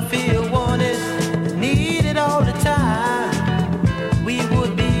 her to feel wanted, needed all the time. We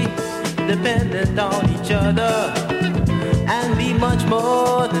would be dependent on each other and be much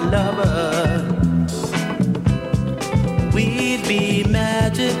more than lovers. We'd be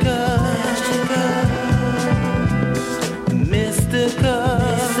magical, mystical,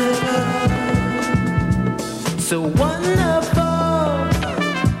 so wonderful.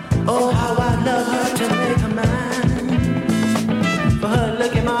 Oh, how I love her to make her mine, for her to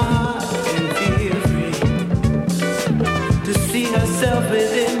look in my heart and feel free, to see herself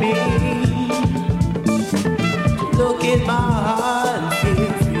within me, to look in my heart and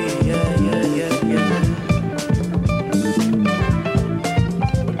feel free, yeah.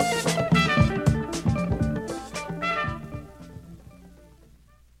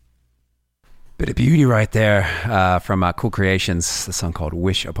 beauty right there from Cool Creations, the song called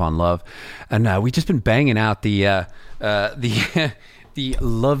Wish Upon Love. And we've just been banging out the the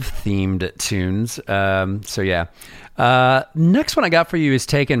love-themed tunes. So yeah. Next one I got for you is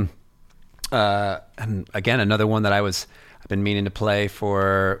taken, and again, another one that I've been meaning to play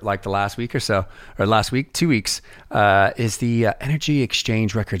for like the last week or so, or last week, 2 weeks, is the Energy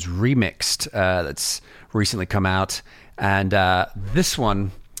Exchange Records remixed that's recently come out. And this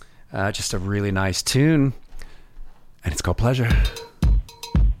one, just a really nice tune, and it's called Pleasure.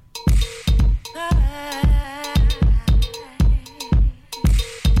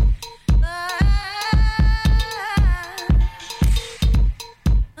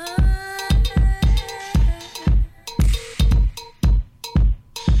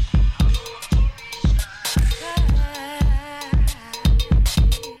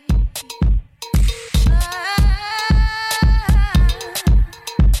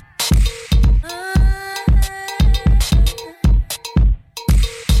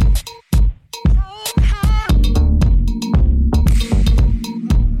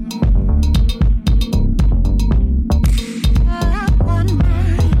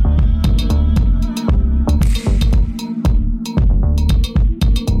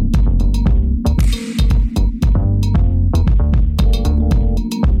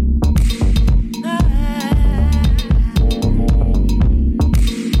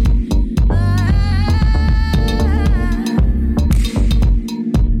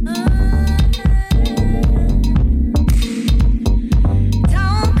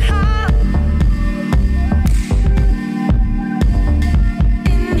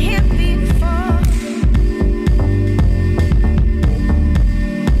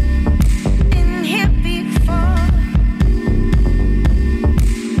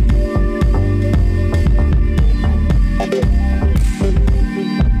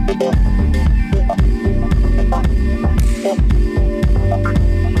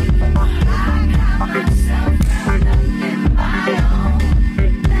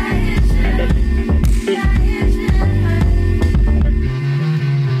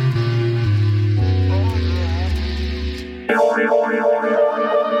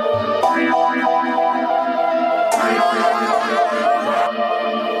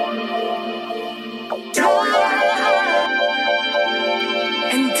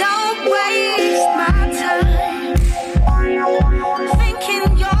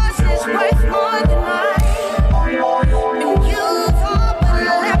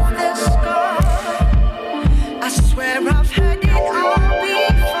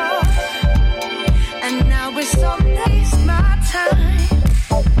 It's my time.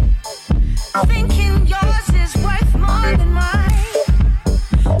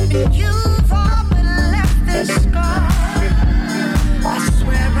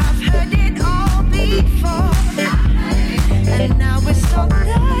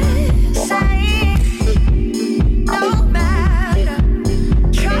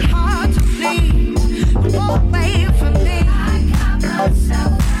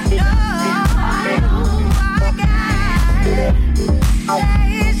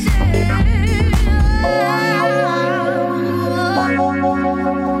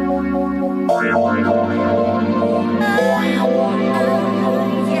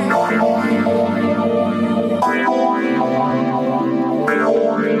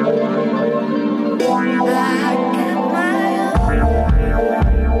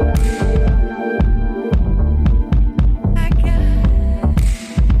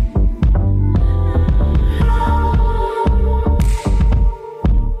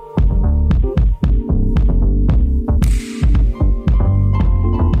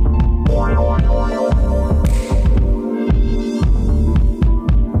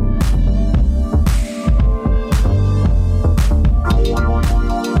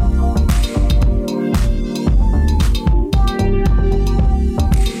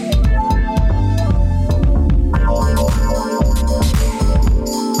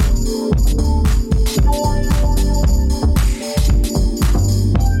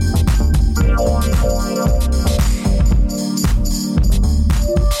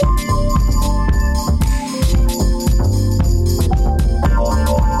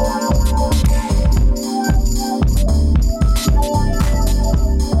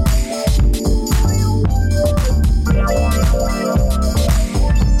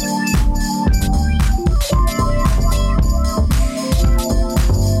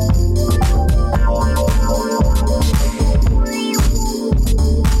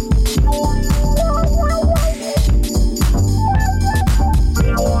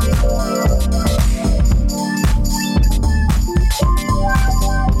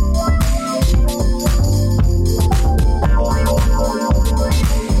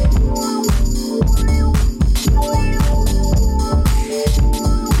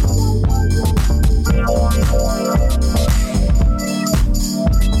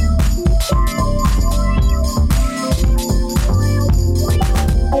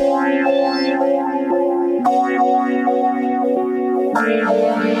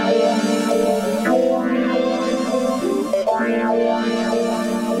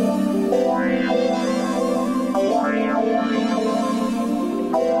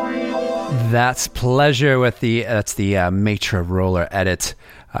 That's Pleasure with that's the Matra Roller edit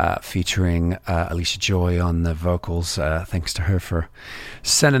featuring Alicia Joy on the vocals. Thanks to her for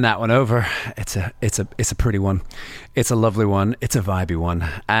sending that one over. It's a pretty one. It's a lovely one. It's a vibey one.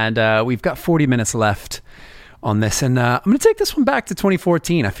 And we've got 40 minutes left on this, and I'm going to take this one back to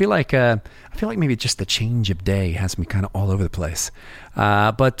 2014. I feel like maybe just the change of day has me kind of all over the place.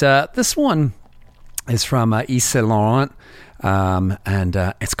 But this one is from Yves Saint Laurent, and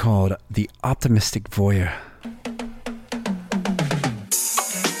it's called The Optimistic Voyeur.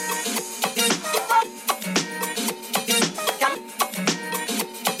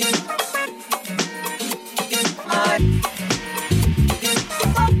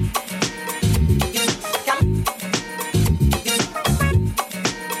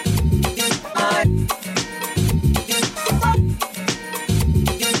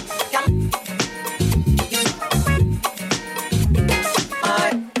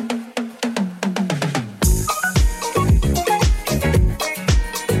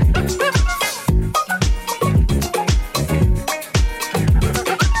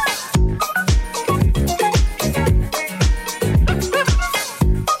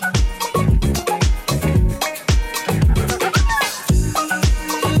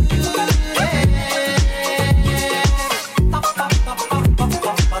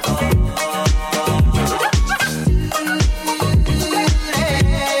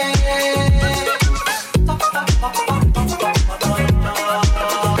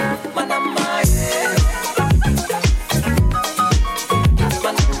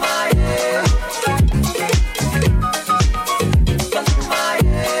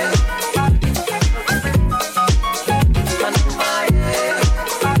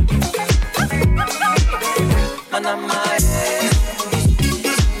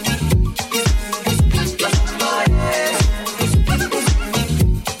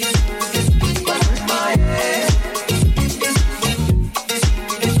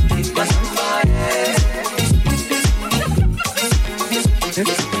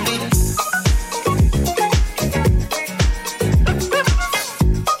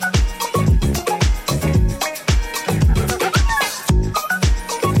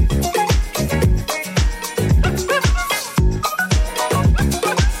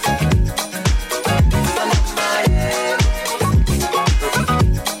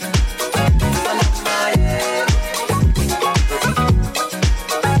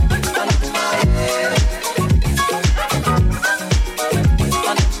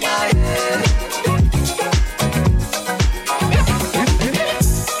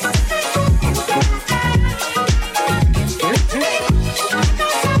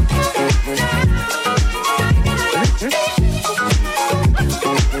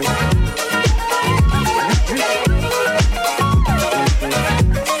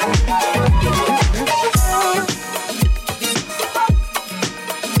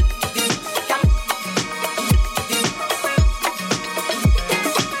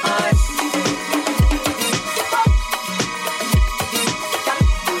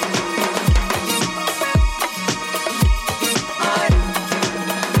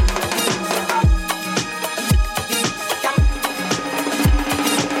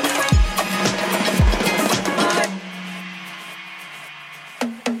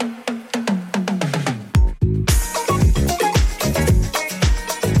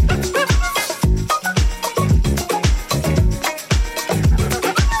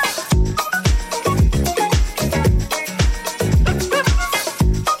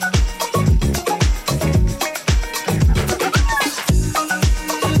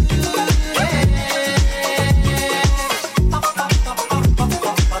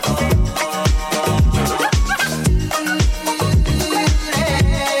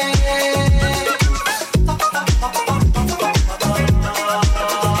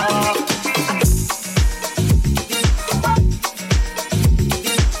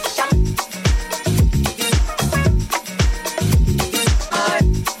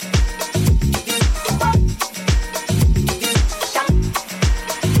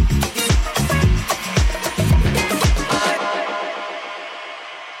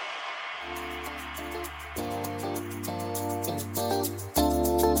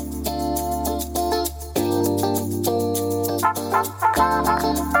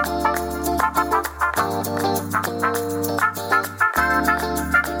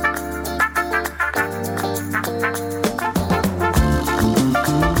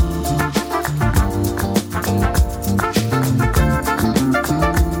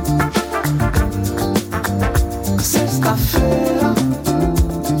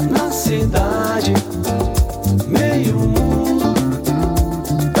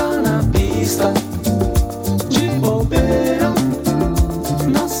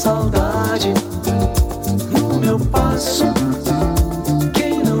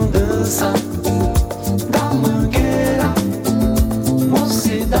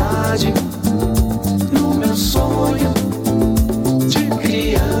 cidade, no meu sonho de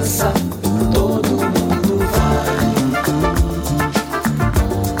criança, todo mundo vai.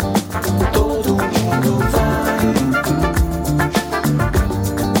 Todo mundo vai.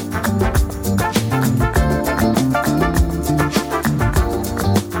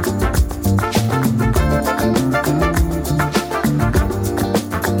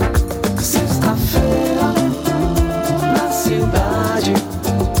 Sexta-feira, na cidade,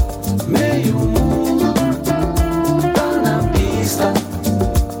 meio mundo tá na pista,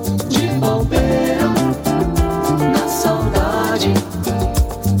 de bobeira, na saudade,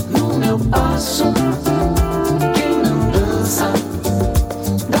 no meu passo, quem não dança,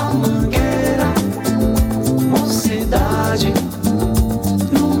 da mangueira, mocidade,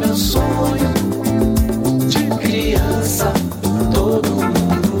 no meu sonho de criança, todo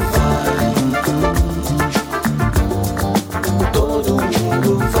mundo vai. Todo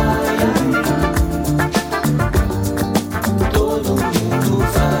mundo vai. Todo mundo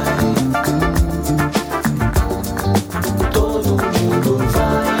vai. Todo mundo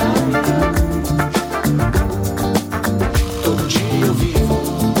vai. Todo dia eu vivo,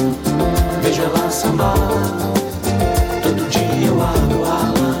 vejo ela sambar. Todo dia eu abro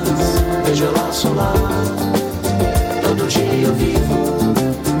alas, vejo ela solar. Todo dia eu vivo,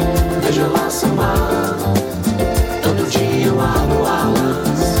 vejo ela sambar. Todo dia eu abro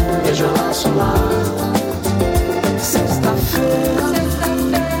alas, vejo ela solar. Sexta-feira,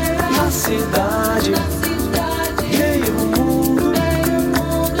 na cidade, meio mundo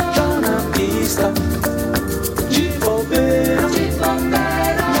tá na pista, de bobeira,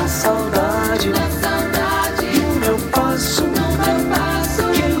 na saudade, no meu passo,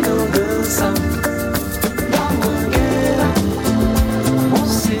 quem não dança, da mangueira,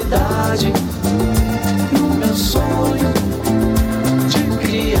 mocidade, no meu sonho de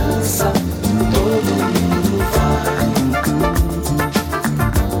criança, todo mundo vai.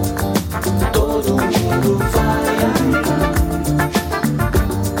 Todo mundo vai.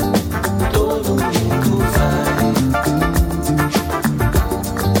 Todo mundo vai.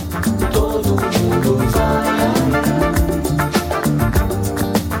 Todo mundo vai.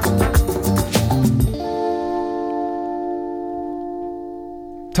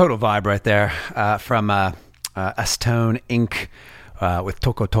 Total vibe right there from Acetone Inc. With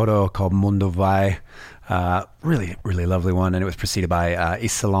Toko Toro called Mundo Vai. Really, really lovely one. And it was preceded by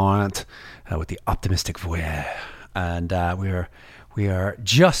Isolant with the Optimistic Voyeur. And we are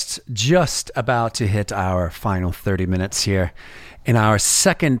just about to hit our final 30 minutes here in our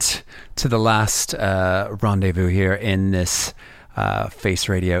second to the last rendezvous here in this Face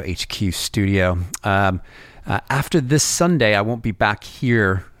Radio HQ studio. After this Sunday, I won't be back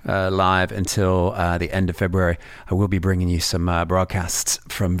here live until the end of February. I will be bringing you some broadcasts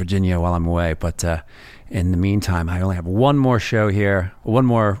from Virginia while I'm away, but in the meantime, I only have one more show here, one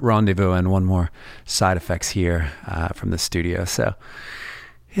more rendezvous, and one more side effects here from the studio. So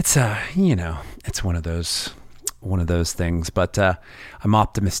it's it's one of those things. But I'm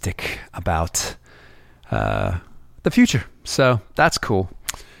optimistic about the future, so that's cool.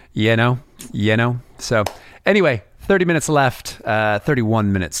 You know. So anyway, 30 minutes left,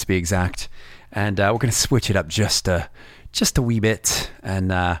 31 minutes to be exact, and we're going to switch it up just a wee bit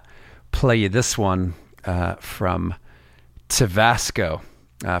and play you this one from Tabasco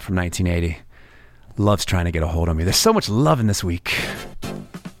from 1980. Love's trying to get a hold of me. There's so much love in this week.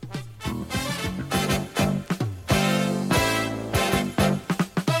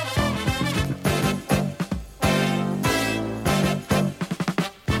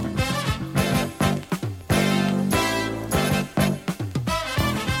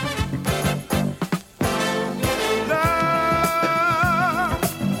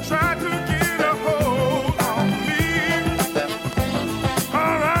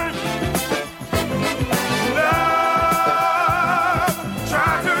 Love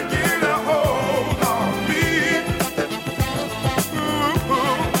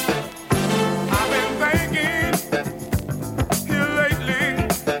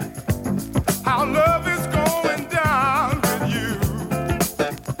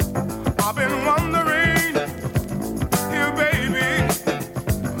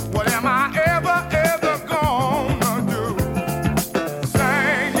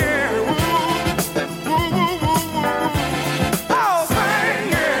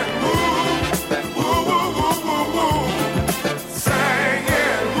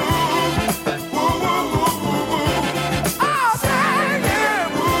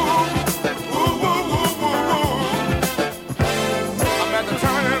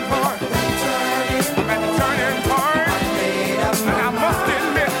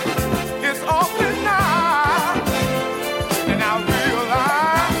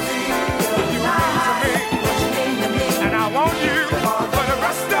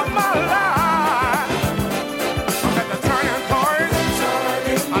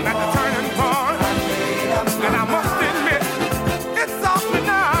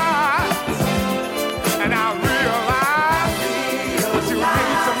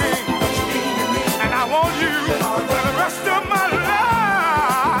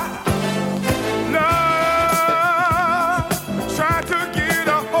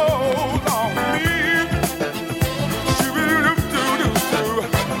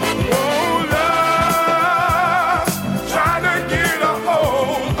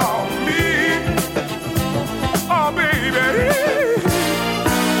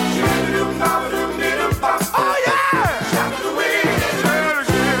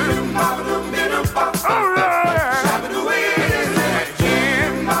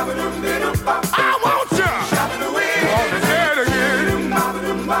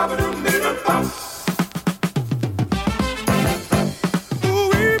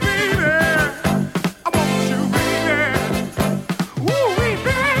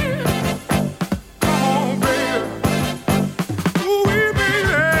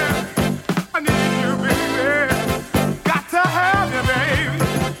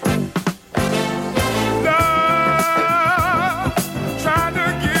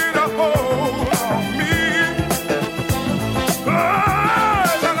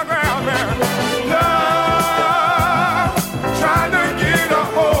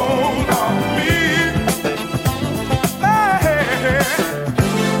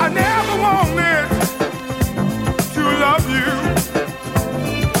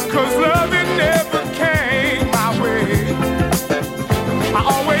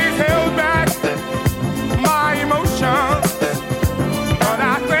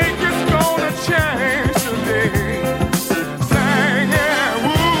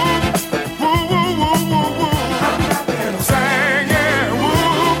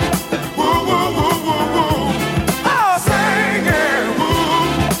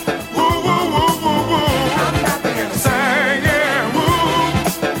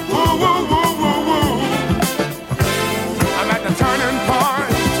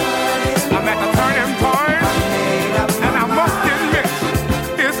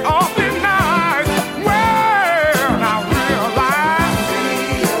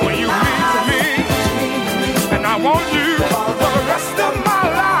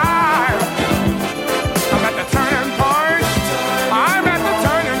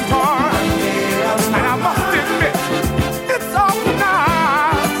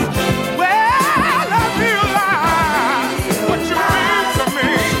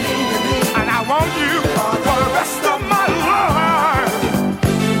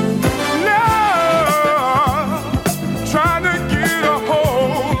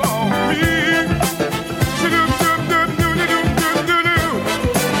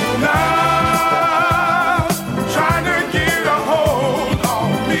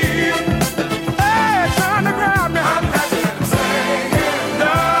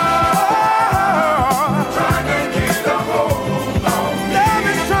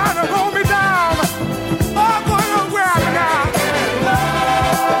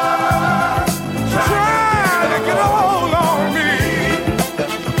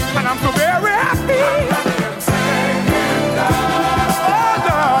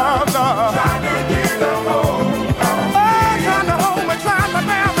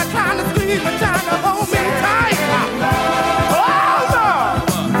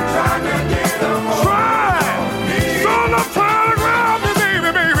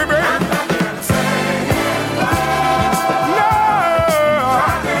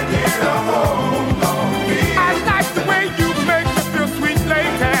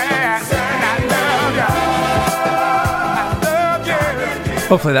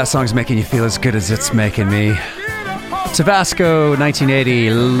Hopefully that song's making you feel as good as it's making me. Tabasco, 1980,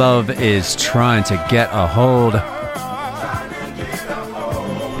 Love is Trying to Get a Hold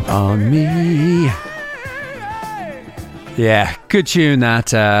on Me. Yeah, good tune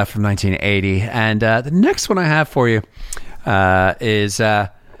that from 1980. And the next one I have for you is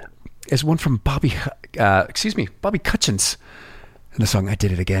one from Bobby Cutchins, and the song I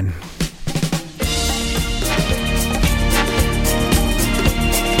Did It Again.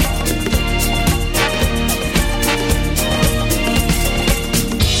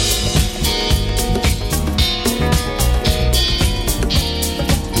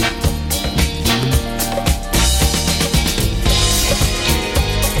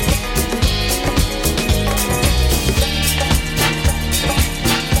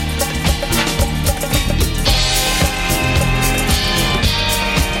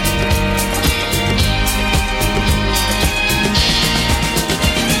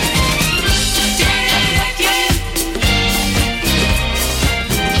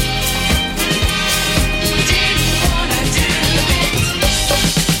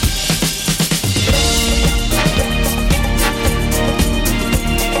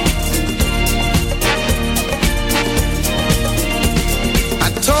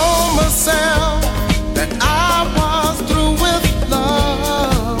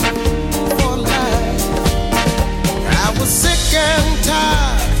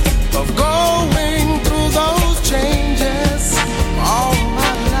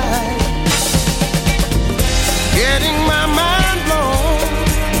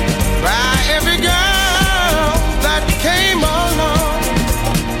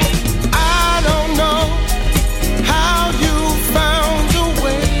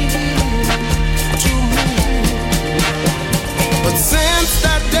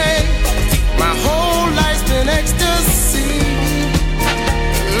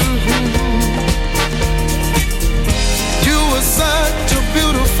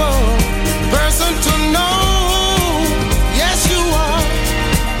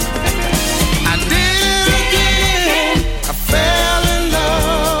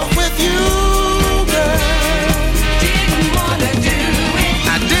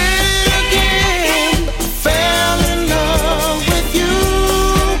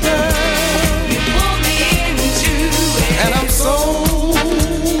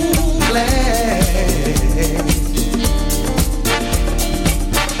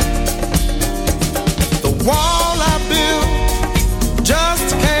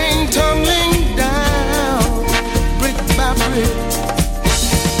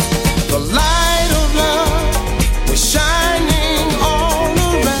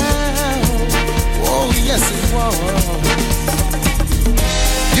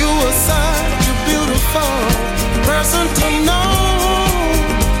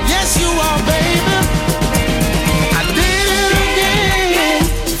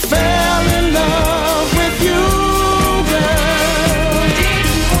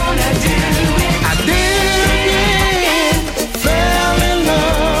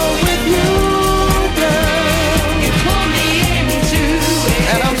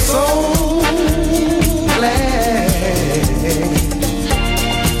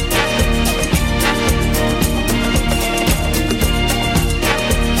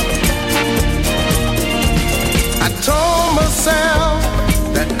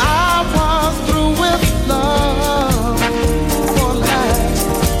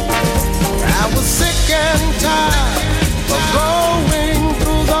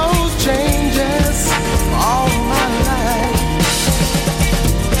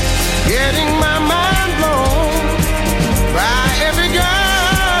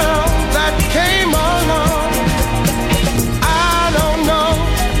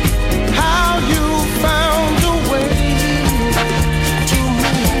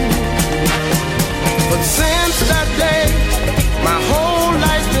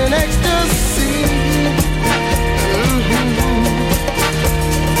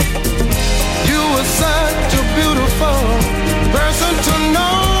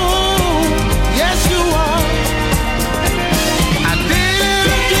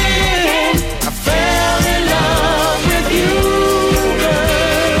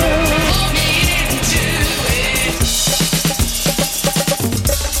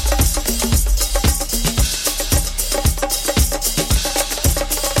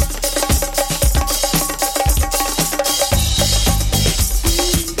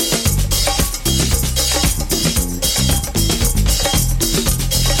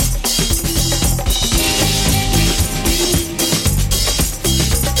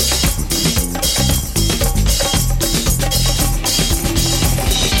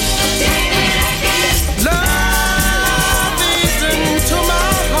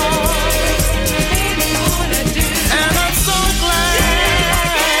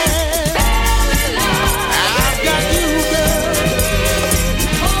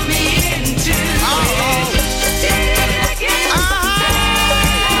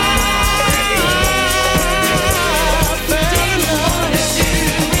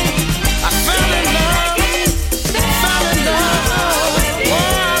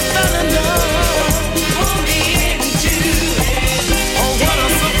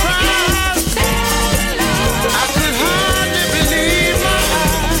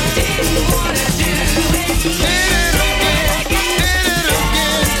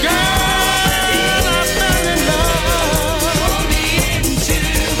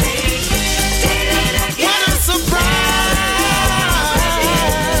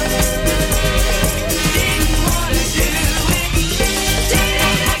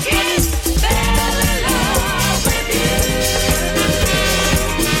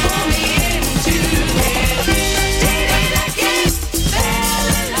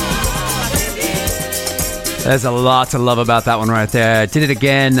 There's a lot to love about that one right there. Did it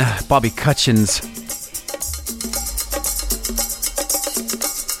again, Bobby Cutchins.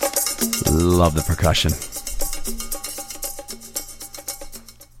 Love the percussion.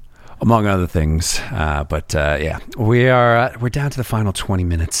 Among other things, but yeah, we're down to the final 20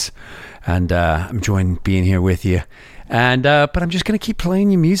 minutes, and I'm enjoying being here with you. And but I'm just gonna keep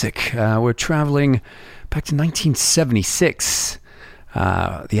playing you music. We're traveling back to 1976.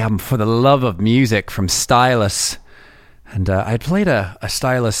 The album For the Love of Music from Stylus, and I had played a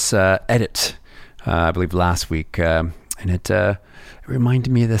Stylus edit, I believe last week, and it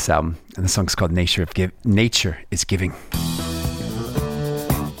reminded me of this album. And the song's called Nature is Giving.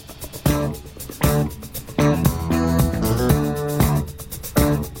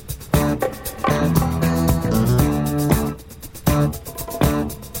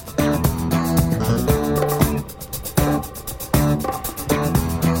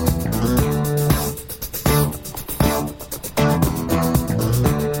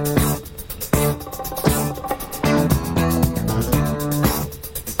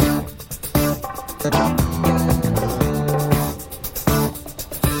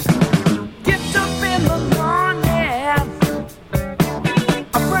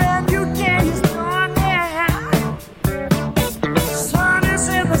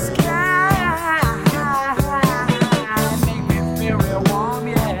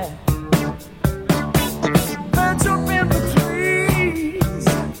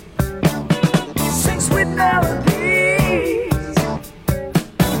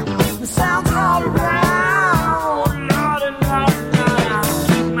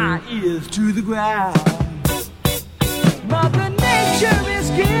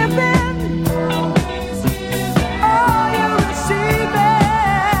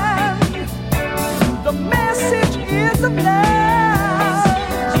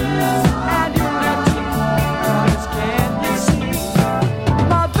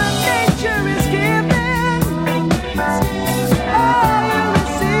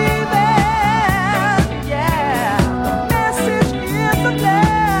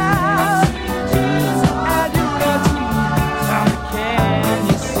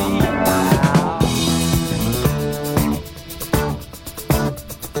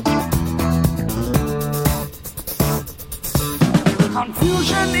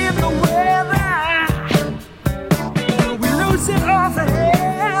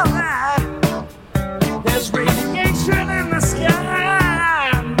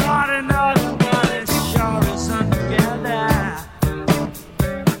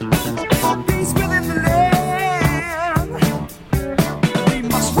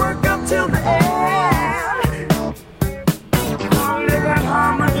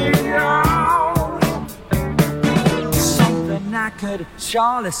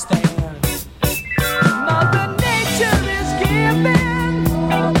 Charlie stand. Mother Nature is giving.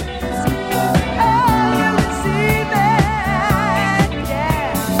 Oh, you receive it. Yeah,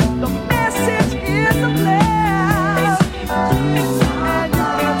 the message is a blast. And your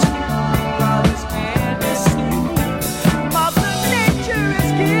brothers can't deceive. Mother Nature is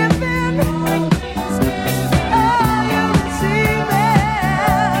giving. Oh, you receive it.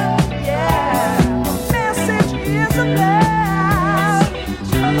 Yeah, the message is a blast.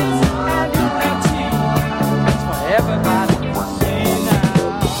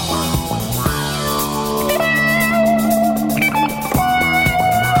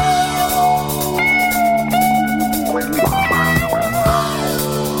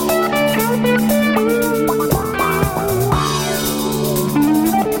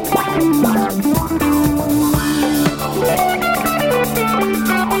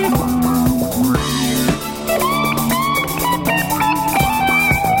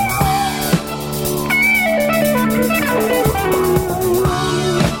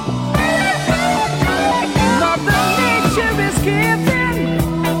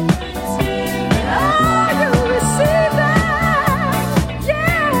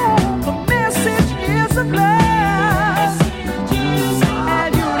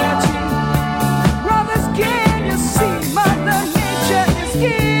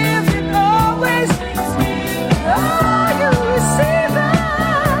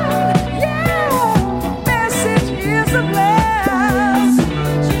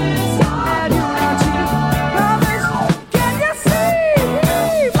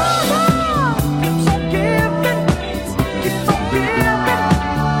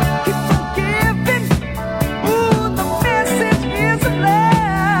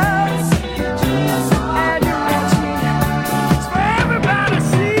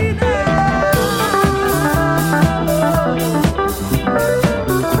 See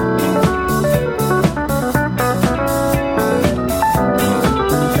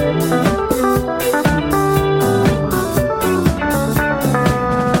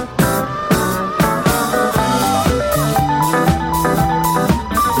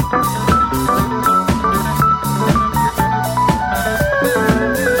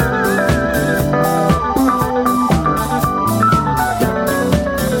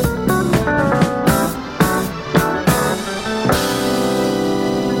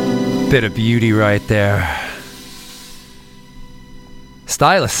Bit of beauty right there.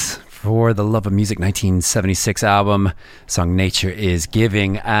 Stylus for the Love of Music 1976 album, song Nature is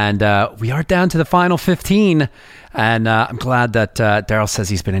Giving. And we are down to the final 15. And I'm glad that Daryl says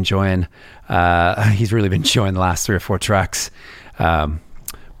he's been enjoying, he's really been enjoying the last 3 or 4 tracks. But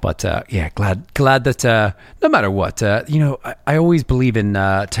yeah, glad that no matter what, I always believe in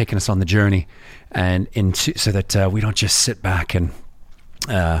taking us on the journey and so that we don't just sit back and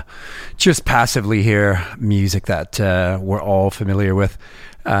just passively hear music that we're all familiar with.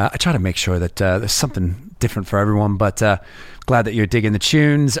 I try to make sure that there's something different for everyone, but glad that you're digging the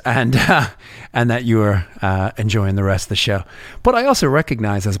tunes and that you're enjoying the rest of the show. But I also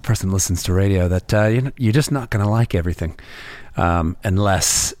recognize, as a person who listens to radio, that you're just not going to like everything,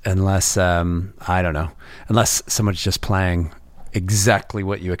 unless I don't know, unless someone's just playing exactly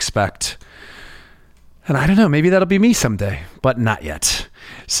what you expect. And I don't know, maybe that'll be me someday, but not yet.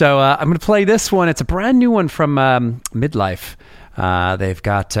 So I'm going to play this one. It's a brand new one from Midlife. They've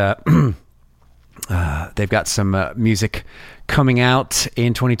got some music coming out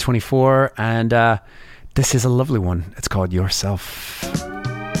in 2024, and this is a lovely one. It's called Yourself.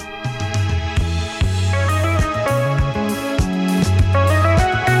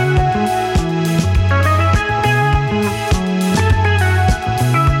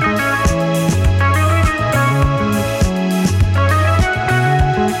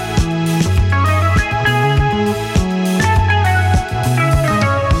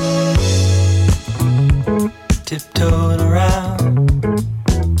 Tiptoeing around,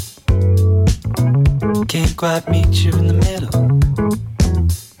 can't quite meet you in the middle.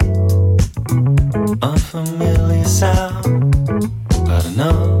 Unfamiliar sound, but I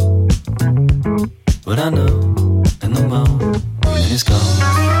know what I know, and the moment is gone.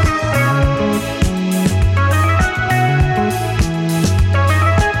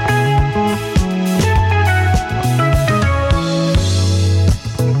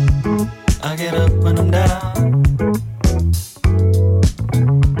 I get up when I'm down.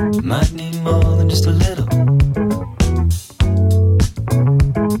 Might need more than just a little.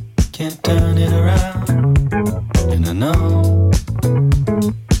 Can't turn it around. And I know,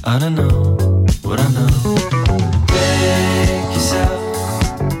 I don't know what I know. Make yourself,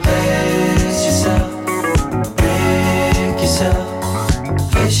 face yourself. Make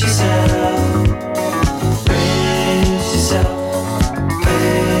yourself, face yourself. Raise yourself,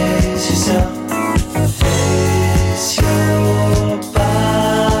 face yourself. Face your body.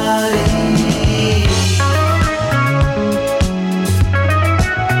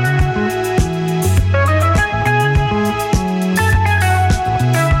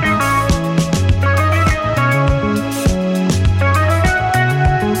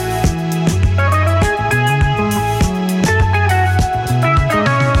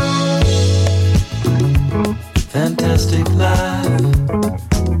 Fantastic life,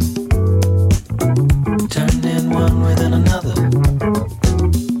 turned in one within another,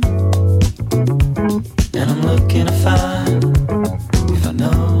 and I'm looking to find, if I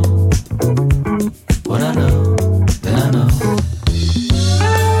know what I know, then I know.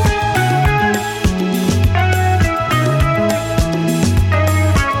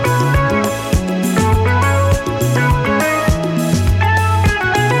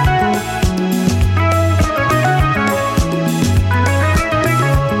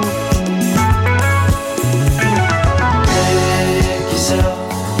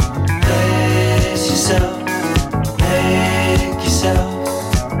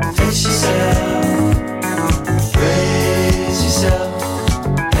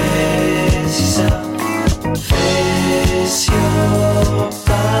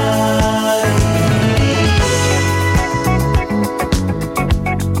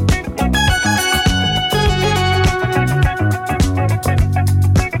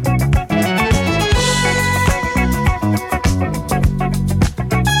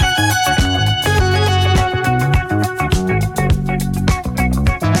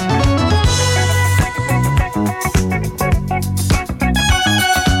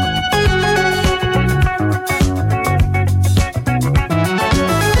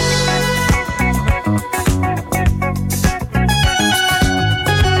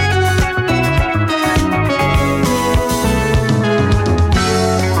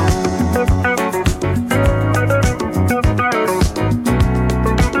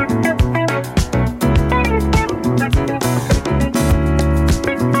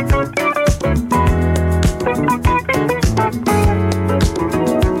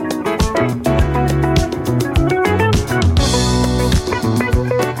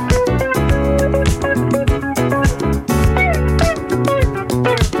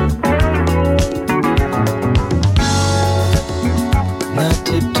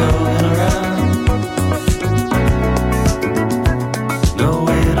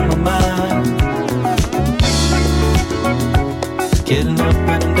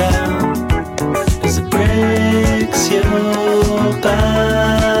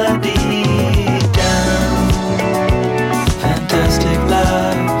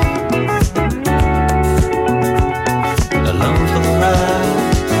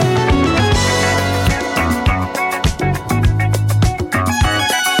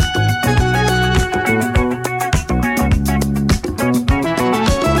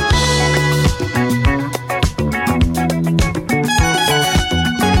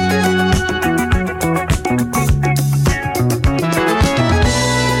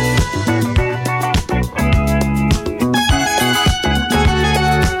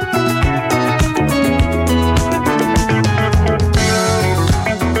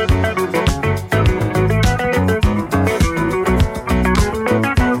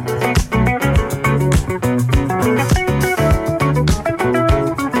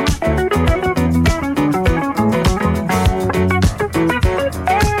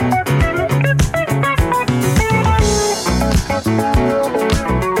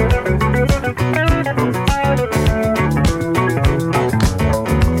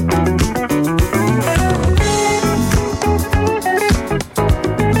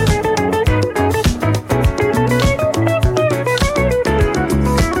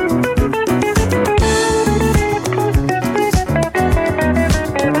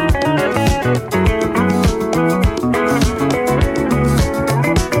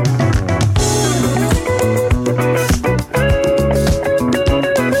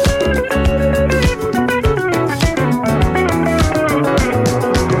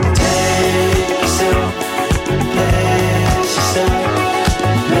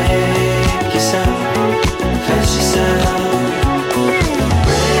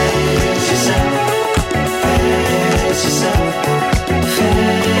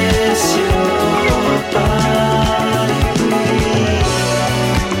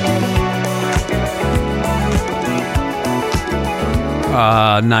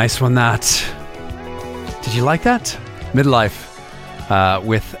 Nice one, that. Did you like that? Midlife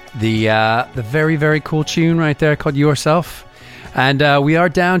with the very, very cool tune right there called Yourself. And we are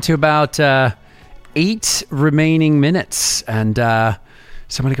down to about 8 remaining minutes. And so I'm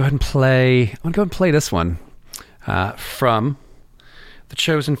going to go ahead and play this one from The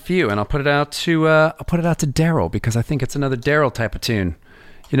Chosen Few. And I'll put it out to Daryl, because I think it's another Daryl type of tune.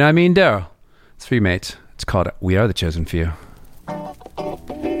 You know what I mean, Daryl? It's for you, mate. It's called We Are the Chosen Few.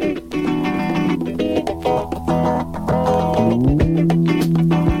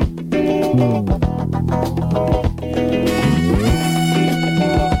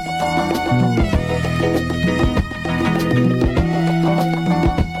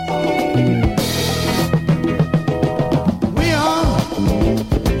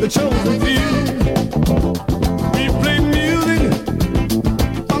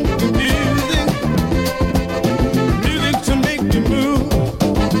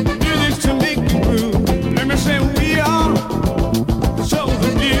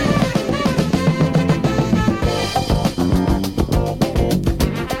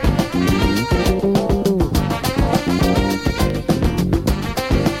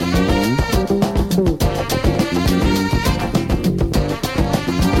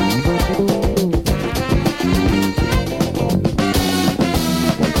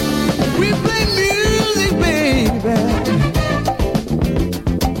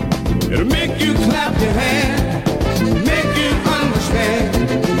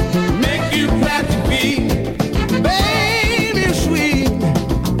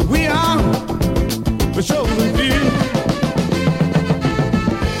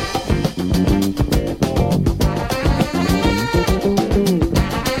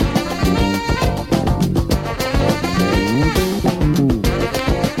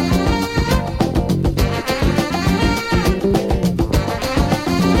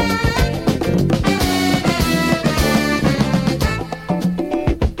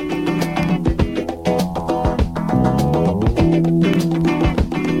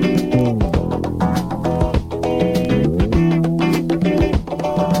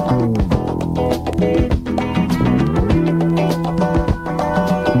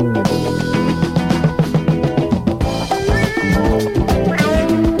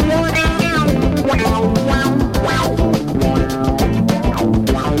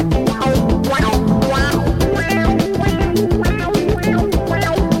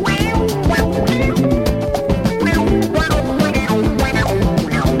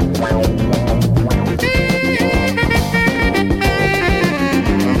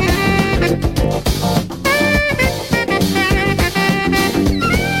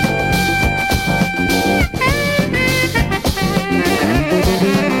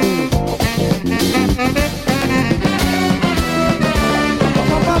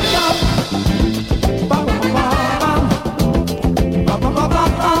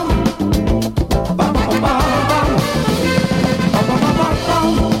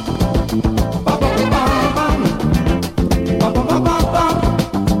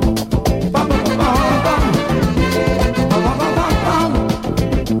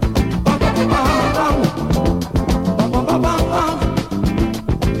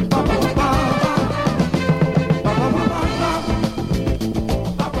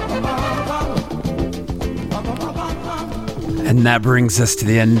 And that brings us to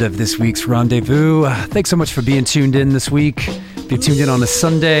the end of this week's Rendezvous. Thanks so much for being tuned in this week. If you're tuned in on a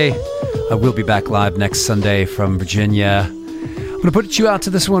Sunday, I will be back live next Sunday from Virginia. I'm going to put you out to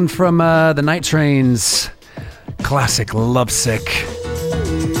this one from the Night Train's classic Lovesick.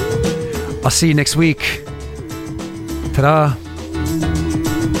 I'll see you next week. Ta-da.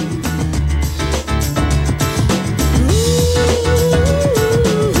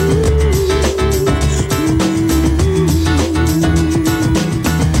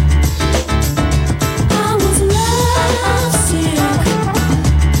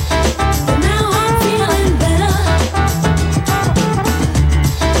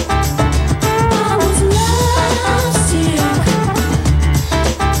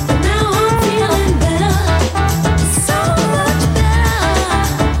 So much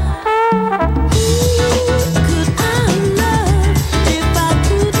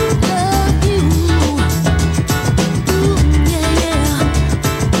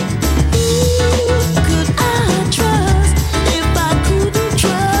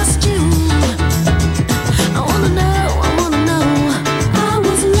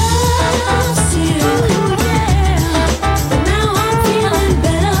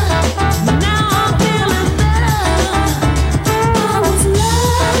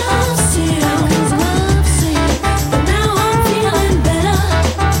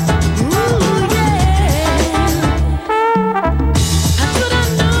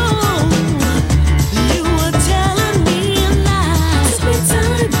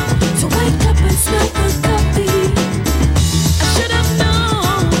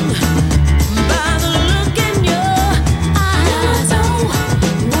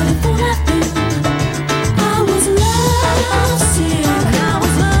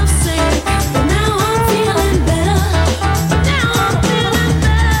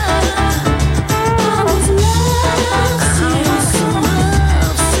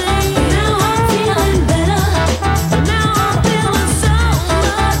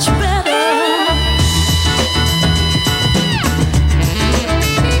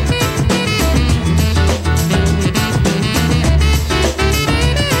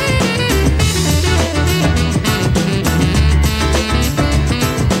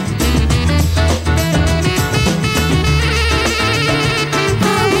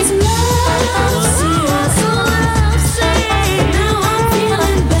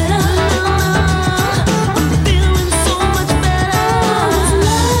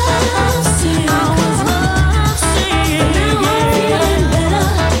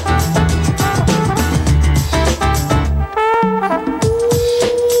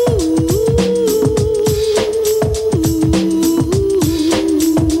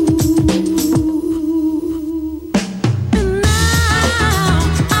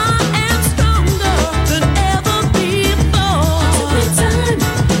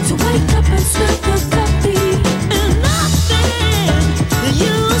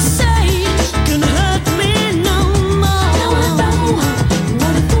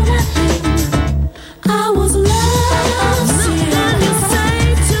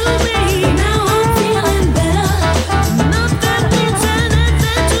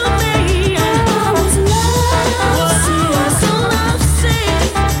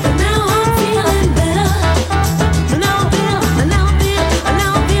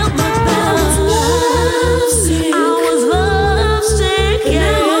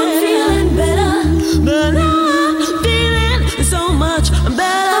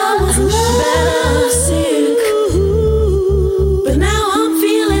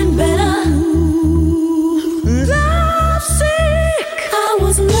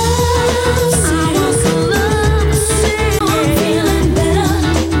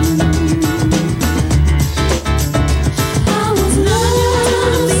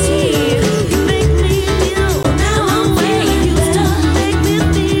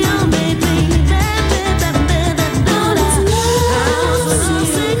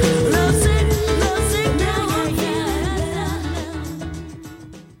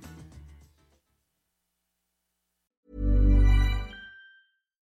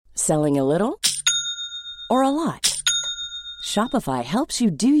Selling a little or a lot? Shopify helps you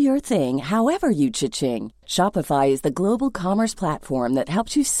do your thing however you cha-ching. Shopify is the global commerce platform that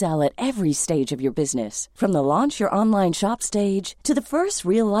helps you sell at every stage of your business. From the launch your online shop stage to the first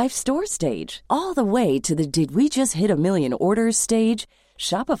real-life store stage, all the way to the did we just hit a million orders stage.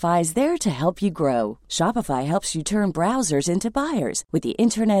 Shopify is there to help you grow. Shopify helps you turn browsers into buyers with the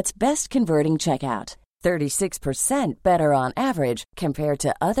internet's best converting checkout. 36% better on average compared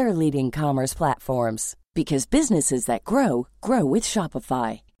to other leading commerce platforms. Because businesses that grow, grow with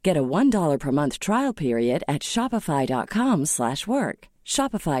Shopify. Get a $1 per month trial period at shopify.com/work.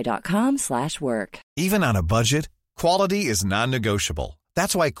 Shopify.com/work. Even on a budget, quality is non-negotiable.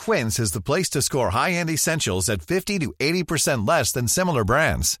 That's why Quince is the place to score high-end essentials at 50 to 80% less than similar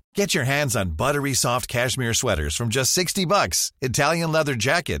brands. Get your hands on buttery soft cashmere sweaters from just $60, Italian leather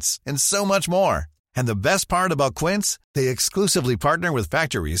jackets, and so much more. And the best part about Quince, they exclusively partner with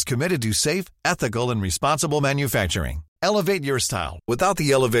factories committed to safe, ethical, and responsible manufacturing. Elevate your style without the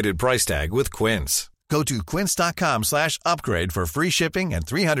elevated price tag with Quince. Go to quince.com/upgrade for free shipping and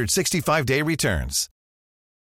 365-day returns.